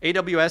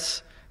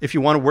AWS, if you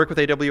want to work with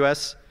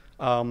AWS,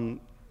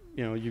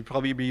 you know, you'd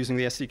probably be using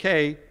the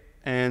SDK,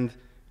 and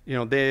you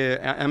know,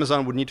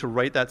 Amazon would need to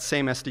write that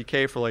same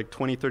SDK for like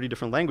 20, 30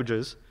 different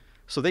languages.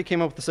 So they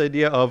came up with this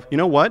idea of, you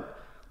know what?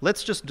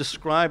 Let's just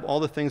describe all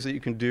the things that you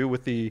can do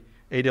with the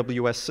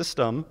AWS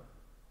system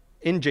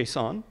in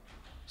JSON.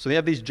 So they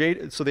have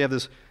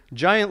this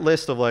giant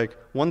list of like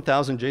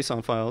 1,000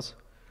 JSON files,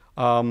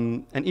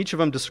 and each of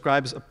them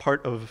describes a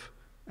part of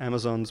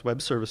Amazon's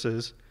web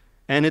services.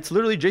 And it's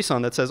literally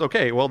JSON that says,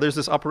 okay, well, there's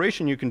this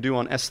operation you can do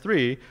on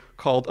S3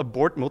 called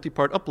abort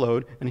multi-part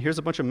upload, and here's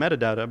a bunch of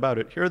metadata about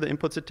it. Here are the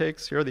inputs it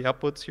takes, here are the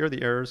outputs, here are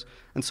the errors,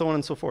 and so on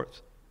and so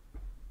forth.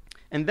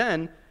 And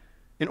then,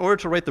 in order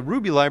to write the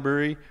Ruby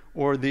library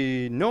or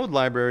the Node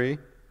library,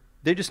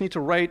 they just need to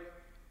write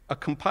a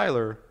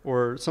compiler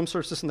or some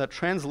sort of system that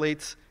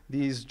translates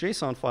these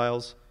JSON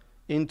files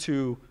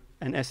into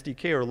an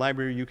SDK or a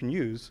library you can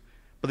use,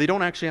 but they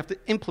don't actually have to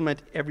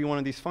implement every one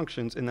of these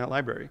functions in that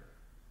library.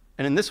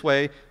 And in this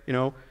way, you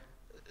know,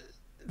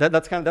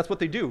 that's what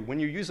they do. When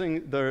you're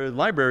using their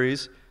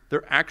libraries,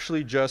 they're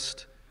actually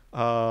just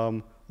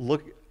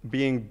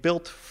being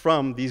built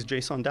from these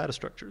JSON data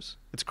structures.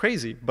 It's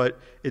crazy, but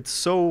it's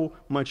so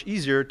much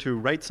easier to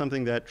write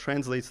something that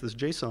translates this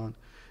JSON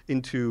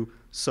into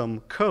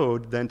some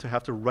code than to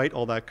have to write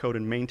all that code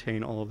and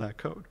maintain all of that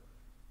code.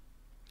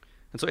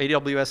 And so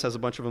AWS has a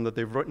bunch of them that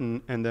they've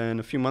written, and then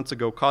a few months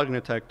ago,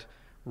 Cognitect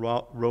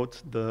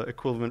wrote the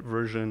equivalent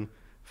version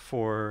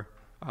for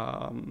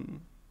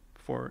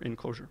in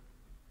Clojure.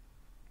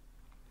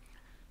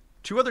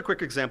 Two other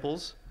quick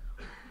examples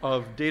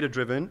of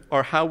data-driven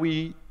are how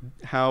we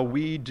write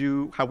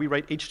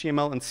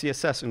HTML and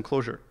CSS in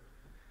Clojure.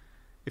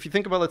 If you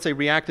think about, let's say,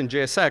 React and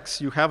JSX,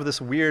 you have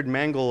this weird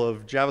mangle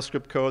of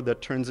JavaScript code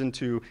that turns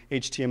into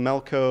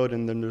HTML code,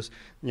 and then there's,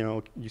 you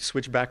know, you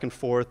switch back and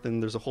forth,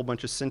 and there's a whole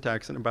bunch of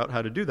syntax about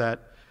how to do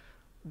that,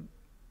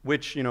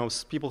 which, you know,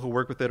 people who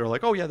work with it are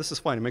like, oh yeah, this is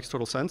fine, it makes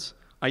total sense.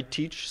 I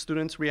teach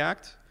students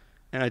React,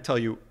 and I tell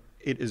you,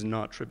 it is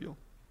not trivial.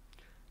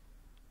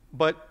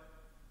 But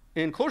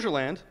in Clojure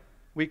land,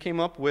 we came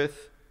up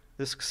with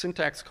this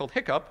syntax called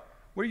hiccup,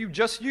 where you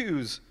just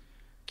use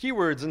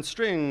keywords and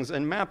strings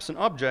and maps and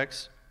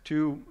objects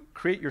to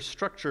create your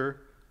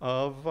structure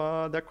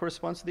of that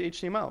corresponds to the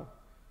HTML.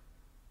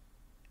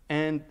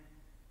 And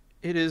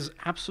it is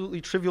absolutely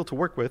trivial to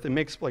work with. It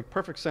makes like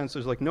perfect sense.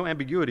 There's like no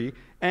ambiguity,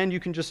 and you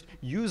can just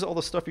use all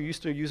the stuff you're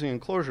used to using in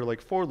Clojure,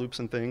 like for loops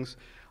and things,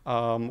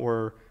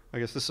 or I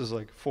guess this is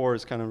like for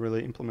is kind of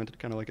really implemented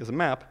kind of like as a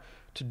map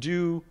to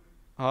do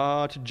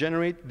to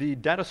generate the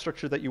data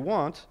structure that you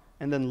want,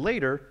 and then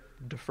later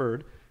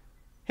deferred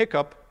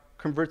hiccup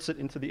converts it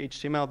into the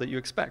HTML that you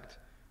expect,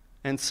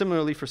 and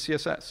similarly for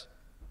CSS.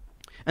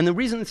 And the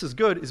reason this is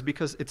good is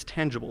because it's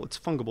tangible, it's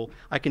fungible.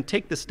 I can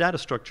take this data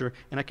structure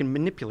and I can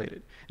manipulate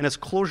it. And as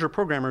Clojure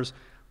programmers,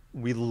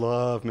 we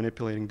love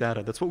manipulating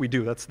data. That's what we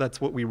do. That's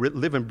what we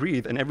live and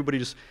breathe. And everybody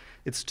just,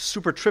 it's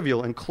super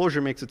trivial. And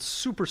Clojure makes it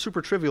super,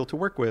 super trivial to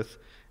work with.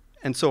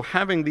 And so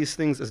having these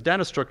things as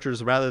data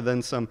structures rather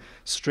than some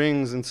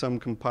strings and some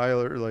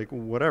compiler, like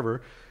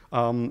whatever,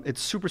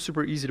 it's super,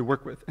 super easy to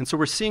work with. And so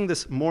we're seeing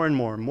this more and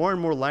more. More and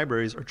more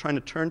libraries are trying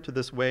to turn to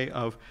this way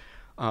of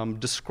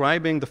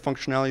describing the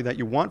functionality that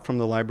you want from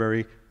the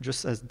library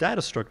just as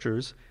data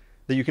structures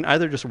that you can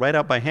either just write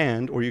out by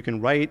hand or you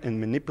can write and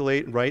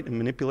manipulate,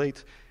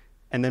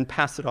 and then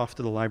pass it off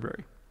to the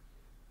library.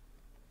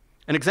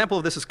 An example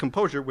of this is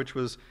Composure, which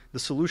was the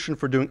solution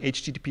for doing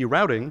HTTP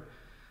routing,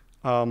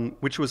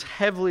 which was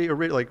heavily,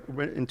 like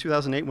in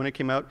 2008 when it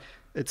came out,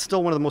 it's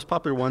still one of the most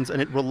popular ones, and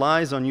it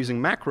relies on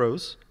using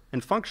macros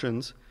and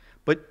functions,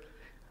 but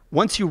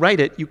once you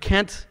write it, you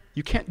can't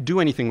do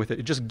anything with it.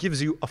 It just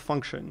gives you a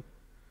function.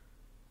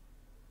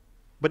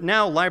 But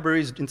now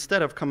libraries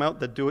instead have come out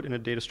that do it in a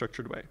data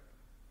structured way.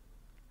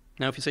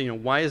 Now if you say,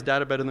 why is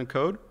data better than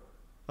code?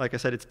 Like I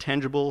said, it's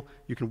tangible,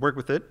 you can work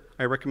with it.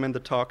 I recommend the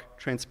talk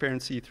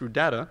Transparency Through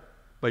Data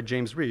by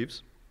James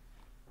Reeves,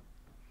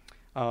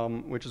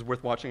 which is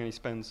worth watching, and he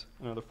spends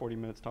another 40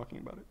 minutes talking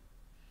about it.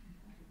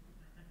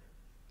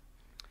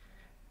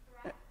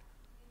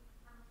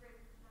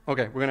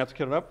 Okay, we're gonna have to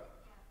cut it up?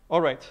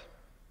 All right.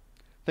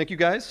 Thank you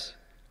guys.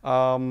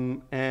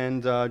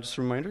 And just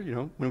a reminder,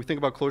 when we think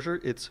about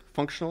Clojure, it's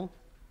functional,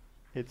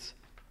 it's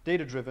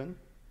data-driven,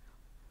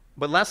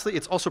 but lastly,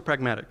 it's also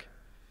pragmatic.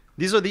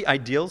 These are the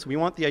ideals. We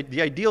want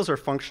the ideals are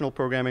functional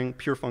programming,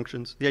 pure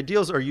functions. The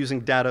ideals are using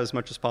data as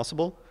much as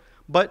possible,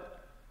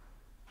 but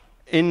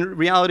in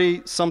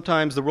reality,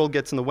 sometimes the world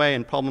gets in the way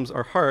and problems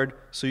are hard,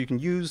 so you can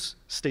use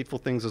stateful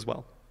things as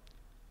well.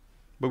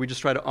 But we just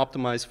try to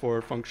optimize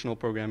for functional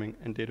programming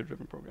and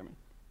data-driven programming.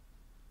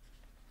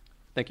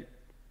 Thank you.